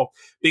myself,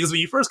 because when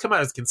you first come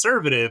out as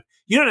conservative,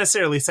 you don't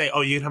necessarily say,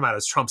 oh, you come out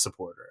as Trump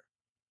supporter.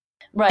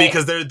 Right.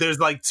 Because there's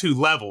like two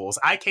levels.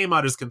 I came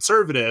out as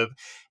conservative,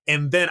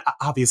 and then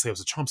obviously I was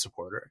a Trump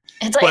supporter.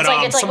 It's like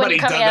when you're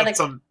coming out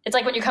of it's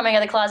like when you're coming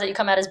out of the closet, you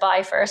come out as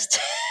bi first.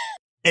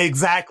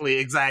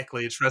 Exactly.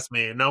 Trust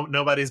me.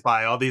 Nobody's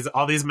bi. All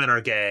these men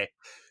are gay.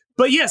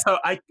 But yeah, so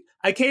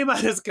I came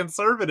out as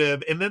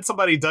conservative, and then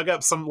somebody dug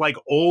up some like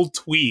old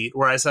tweet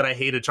where I said I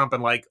hated Trump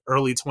in like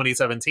early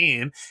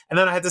 2017, and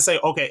then I had to say,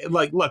 okay,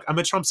 like, look, I'm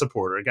a Trump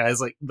supporter,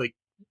 guys. Like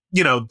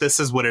this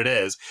is what it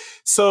is.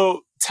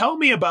 So tell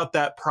me about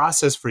that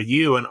process for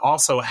you, and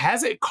also,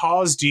 has it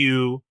caused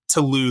you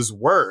to lose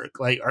work?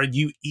 Like, are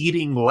you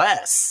eating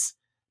less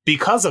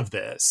because of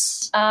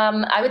this?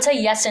 I would say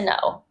yes and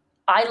no.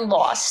 I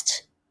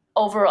lost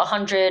over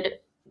 100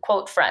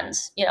 quote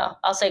friends.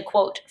 I'll say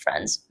quote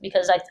friends,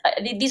 because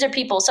these are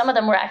people, some of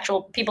them were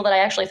actual people that I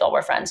actually thought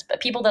were friends, but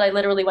people that I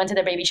literally went to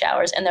their baby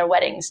showers and their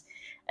weddings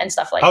and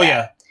stuff like that. Oh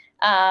yeah.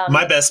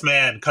 My best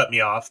man cut me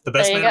off. The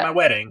best man at my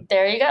wedding.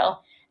 There you go.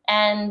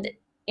 And,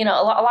 a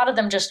lot of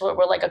them just were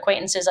like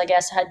acquaintances, I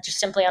guess, had just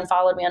simply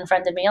unfollowed me,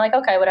 unfriended me. Like,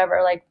 okay,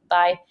 whatever, like,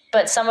 bye.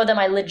 But some of them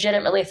I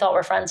legitimately thought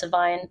were friends of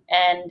mine,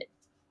 and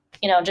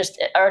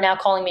just are now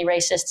calling me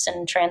racist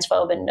and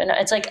transphobe. And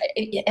it's like,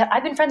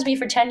 I've been friends with you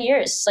for 10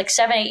 years, like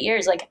 7-8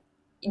 years. Like,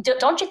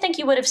 don't you think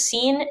you would have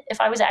seen if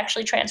I was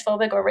actually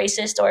transphobic or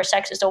racist or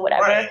sexist or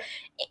whatever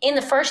in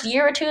the first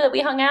year or two that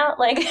we hung out?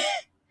 Like,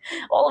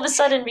 all of a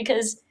sudden,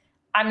 because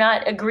I'm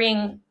not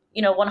agreeing,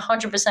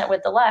 100%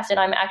 with the left, and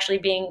I'm actually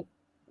being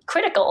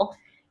critical,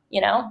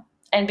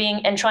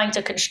 and trying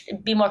to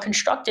be more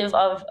constructive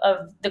of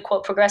the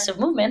quote progressive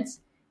movements,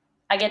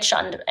 I get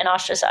shunned and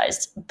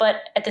ostracized. But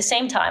at the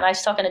same time, I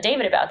was talking to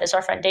David about this,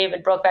 our friend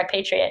David, Brokeback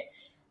Patriot.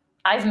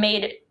 I've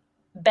made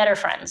better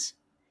friends,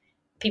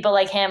 people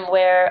like him,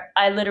 where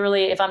I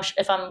literally, if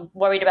I'm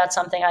worried about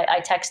something, I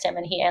text him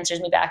and he answers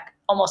me back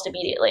almost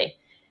immediately.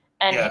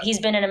 And he's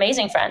been an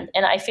amazing friend.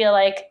 And I feel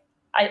like,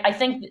 I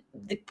think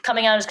the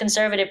coming out as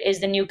conservative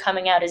is the new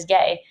coming out as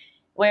gay.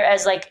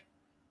 Whereas like,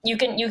 you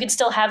can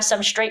still have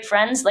some straight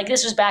friends. Like,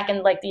 this was back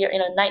in like the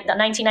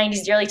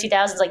 1990s, the early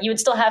 2000s. Like, you would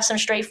still have some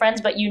straight friends,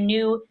 but you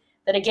knew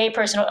that a gay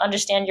person would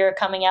understand your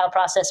coming out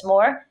process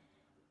more.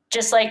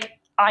 Just like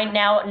I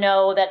now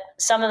know that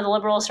some of the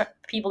liberal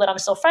people that I'm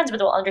still friends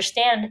with will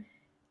understand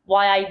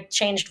why I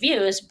changed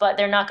views, but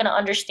they're not going to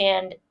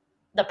understand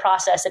the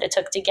process that it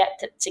took to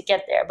get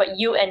there. But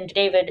you and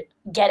David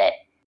get it,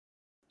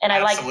 and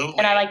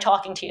Absolutely. I like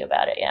talking to you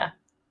about it. Yeah.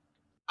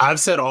 I've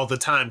said all the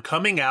time,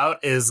 coming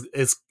out as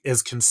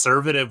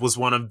conservative was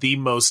one of the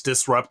most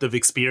disruptive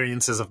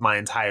experiences of my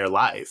entire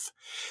life.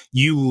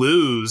 You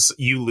lose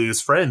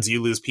friends,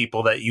 you lose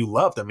people that you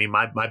loved. I mean,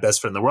 my best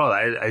friend in the world,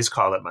 I just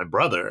call it my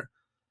brother.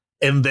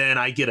 And then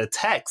I get a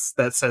text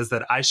that says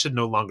that I should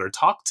no longer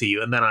talk to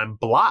you. And then I'm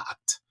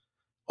blocked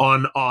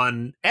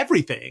on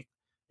everything.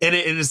 And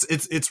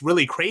it's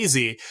really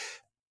crazy.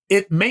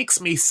 It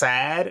makes me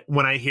sad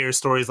when I hear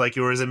stories like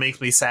yours. It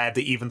makes me sad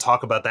to even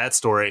talk about that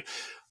story.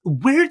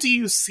 Where do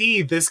you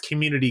see this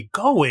community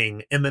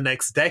going in the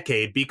next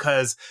decade?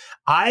 Because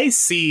I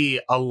see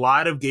a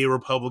lot of gay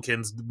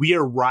Republicans. We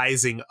are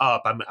rising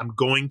up. I'm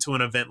going to an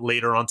event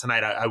later on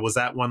tonight. I was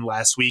at one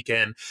last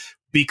weekend,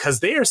 because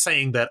they are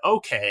saying that,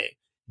 okay,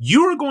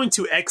 you are going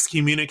to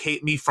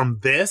excommunicate me from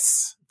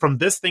this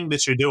thing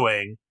that you're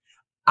doing.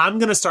 I'm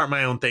going to start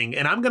my own thing,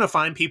 and I'm going to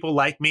find people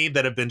like me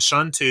that have been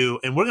shunned too,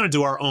 and we're going to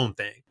do our own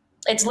thing.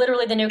 It's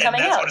literally the new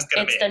coming out.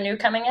 It's the new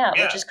coming out,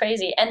 which is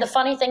crazy. And the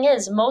funny thing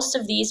is, most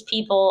of these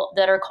people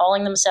that are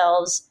calling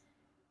themselves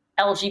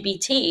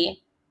LGBT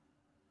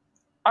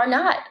are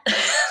not.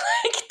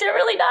 Like, they're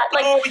really not.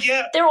 Like,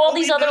 they're all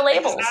these other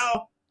labels.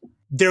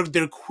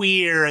 They're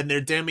queer and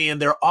they're demi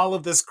and they're all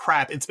of this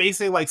crap. It's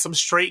basically like some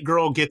straight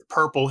girl gets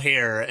purple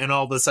hair and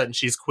all of a sudden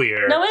she's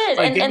queer. No, it is.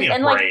 Like,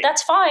 and like,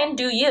 that's fine.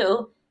 Do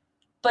you?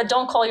 But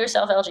don't call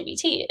yourself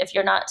LGBT if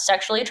you're not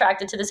sexually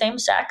attracted to the same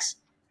sex.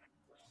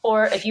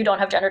 or if you don't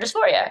have gender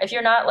dysphoria. If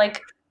you're not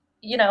like,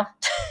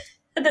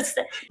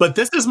 But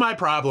this is my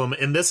problem,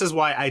 and this is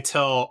why I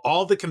tell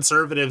all the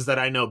conservatives that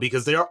I know,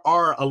 because there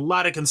are a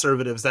lot of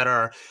conservatives that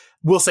are,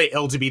 we'll say,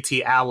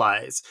 LGBT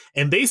allies,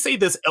 and they say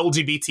this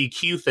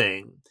LGBTQ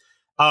thing,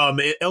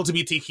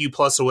 LGBTQ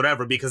plus or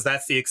whatever, because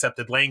that's the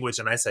accepted language.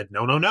 And I said,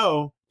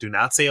 no, do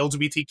not say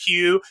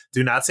LGBTQ,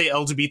 do not say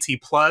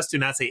LGBT plus, do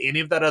not say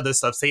any of that other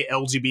stuff, say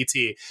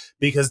LGBT,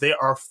 because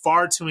there are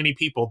far too many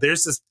people.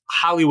 There's this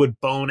Hollywood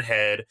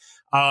bonehead.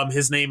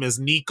 His name is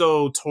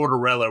Nico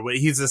Tortorella.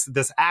 He's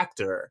this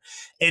actor,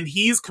 and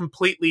he's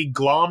completely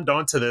glommed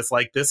onto this.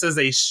 Like, this is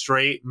a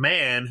straight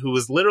man who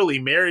is literally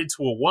married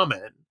to a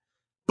woman,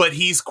 but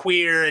he's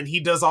queer and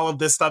he does all of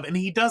this stuff. And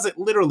he does it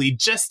literally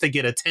just to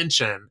get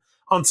attention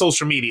on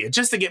social media,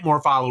 just to get more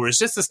followers,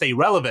 just to stay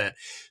relevant.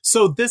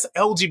 So this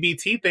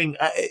LGBT thing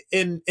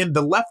in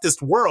the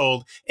leftist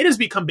world, it has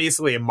become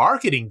basically a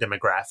marketing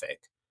demographic.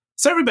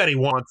 So everybody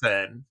wants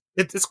it.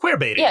 It's queer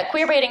baiting. Yeah,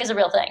 queer baiting is a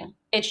real thing.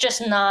 It's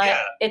just not.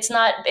 Yeah. It's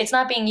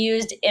not being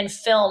used in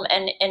film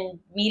and in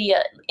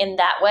media in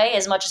that way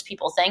as much as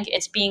people think.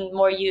 It's being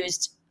more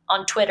used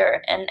on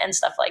Twitter and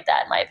stuff like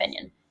that, in my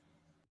opinion.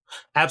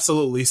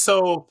 Absolutely.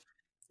 So,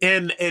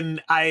 and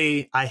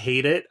I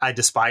hate it. I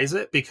despise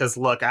it because,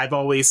 look, I've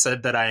always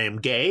said that I am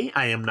gay.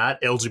 I am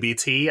not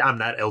LGBT. I'm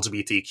not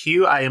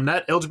LGBTQ. I am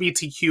not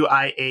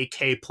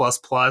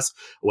LGBTQIAK++,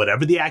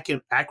 whatever the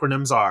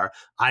acronyms are.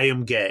 I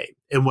am gay.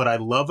 And what I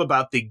love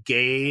about the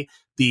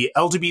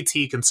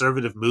LGBT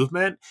conservative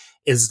movement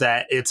is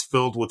that it's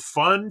filled with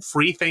fun,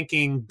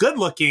 free-thinking,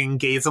 good-looking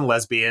gays and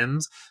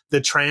lesbians.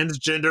 The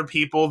transgender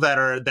people that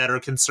are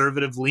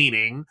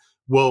conservative-leaning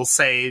will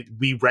say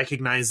we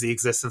recognize the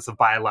existence of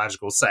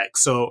biological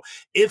sex. So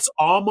it's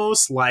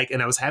almost like,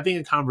 and I was having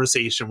a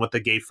conversation with a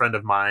gay friend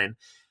of mine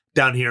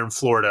down here in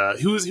Florida,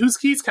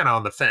 he's kind of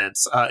on the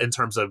fence in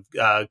terms of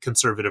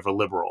conservative or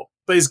liberal,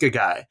 but he's a good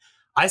guy.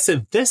 I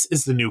said, this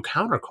is the new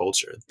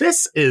counterculture.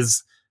 This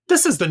is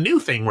the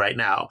new thing right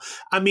now.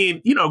 I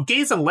mean,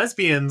 gays and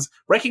lesbians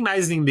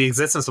recognizing the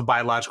existence of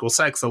biological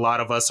sex. A lot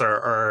of us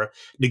are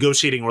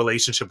negotiating a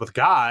relationship with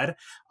God.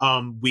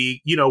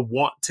 We,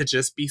 want to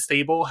just be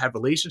stable, have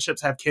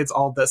relationships, have kids,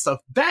 all that stuff.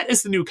 That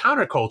is the new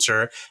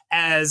counterculture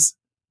as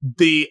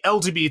the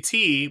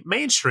LGBT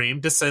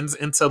mainstream descends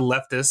into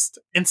leftist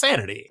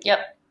insanity.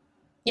 Yep.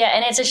 Yeah,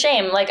 and it's a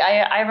shame. Like,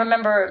 I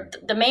remember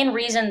the main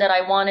reason that I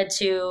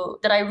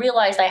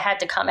realized I had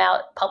to come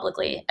out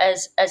publicly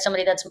as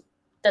somebody that's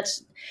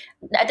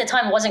at the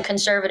time wasn't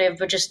conservative,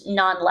 but just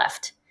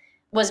non-left,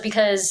 was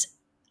because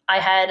I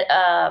had,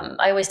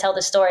 I always tell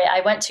this story. I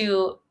went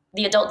to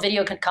the adult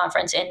video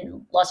conference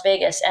in Las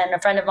Vegas, and a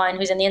friend of mine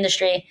who's in the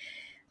industry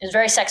is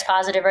very sex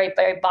positive, very,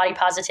 very body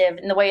positive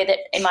in the way that,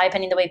 in my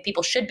opinion, the way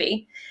people should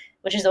be,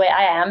 which is the way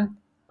I am,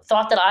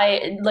 thought that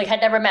I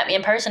had never met me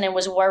in person and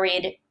was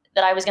worried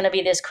that I was going to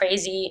be this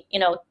crazy,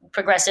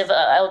 progressive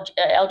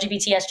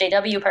LGBT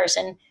SJW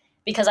person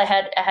because I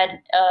had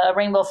a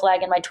rainbow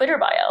flag in my Twitter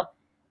bio.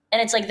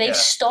 And it's like they've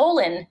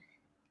stolen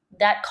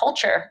that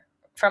culture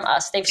from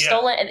us. They've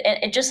stolen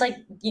it, just like,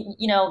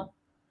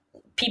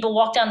 people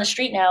walk down the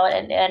street now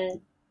and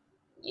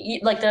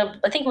like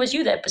I think it was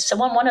you that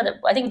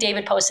I think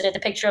David posted it,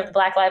 the picture of the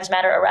Black Lives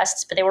Matter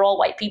arrests, but they were all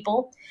white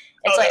people.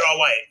 It's they're all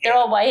white. They're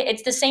all white.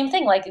 It's the same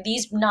thing. Like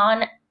these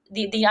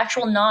the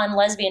actual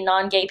non-lesbian,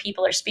 non-gay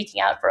people are speaking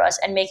out for us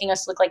and making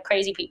us look like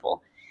crazy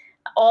people.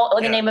 All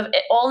in the name of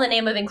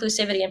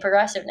inclusivity and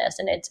progressiveness,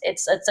 and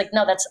it's like,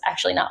 no, that's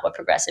actually not what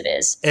progressive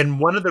is. And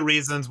one of the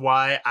reasons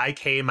why I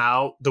came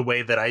out the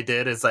way that I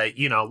did is like,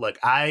 look,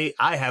 I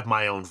have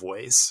my own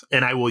voice,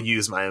 and I will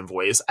use my own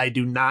voice. I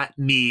do not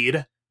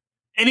need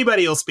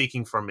anybody else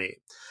speaking for me.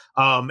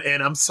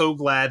 And I'm so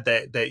glad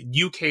that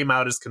you came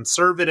out as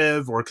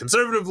conservative or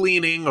conservative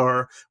leaning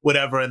or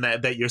whatever, and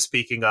that you're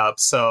speaking up.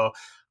 So.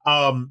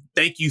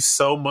 Thank you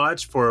so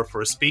much for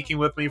speaking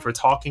with me, for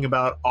talking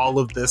about all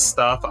of this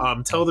stuff.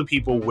 Tell the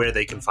people where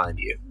they can find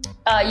you.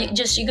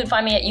 You can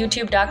find me at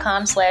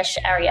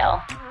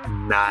youtube.com/Ariel.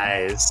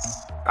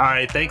 Nice. All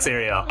right. Thanks,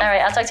 Ariel. All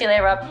right. I'll talk to you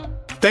later, Rob.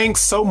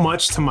 Thanks so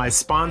much to my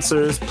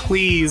sponsors.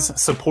 Please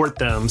support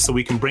them so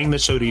we can bring the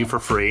show to you for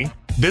free.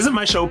 Visit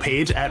my show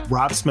page at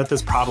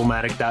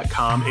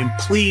robsmithisproblematic.com, and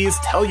please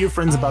tell your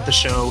friends about the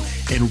show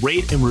and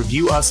rate and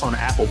review us on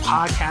Apple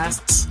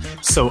Podcasts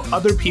so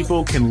other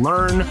people can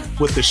learn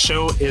what the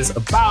show is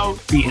about,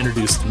 be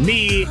introduced to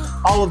me,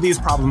 all of these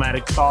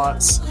problematic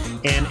thoughts,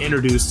 and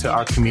introduced to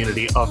our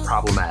community of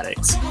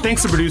problematics.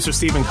 Thanks to producer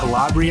Stephen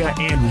Calabria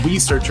and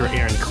researcher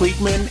Aaron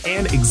Kleekman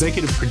and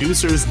executive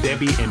producers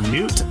Debbie and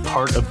Newt,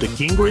 part of the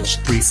Gingrich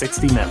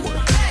 360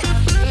 Network.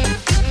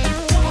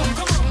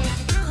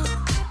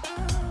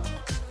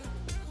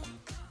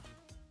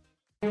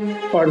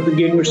 Part of the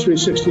Gingrich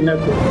 360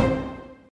 Network.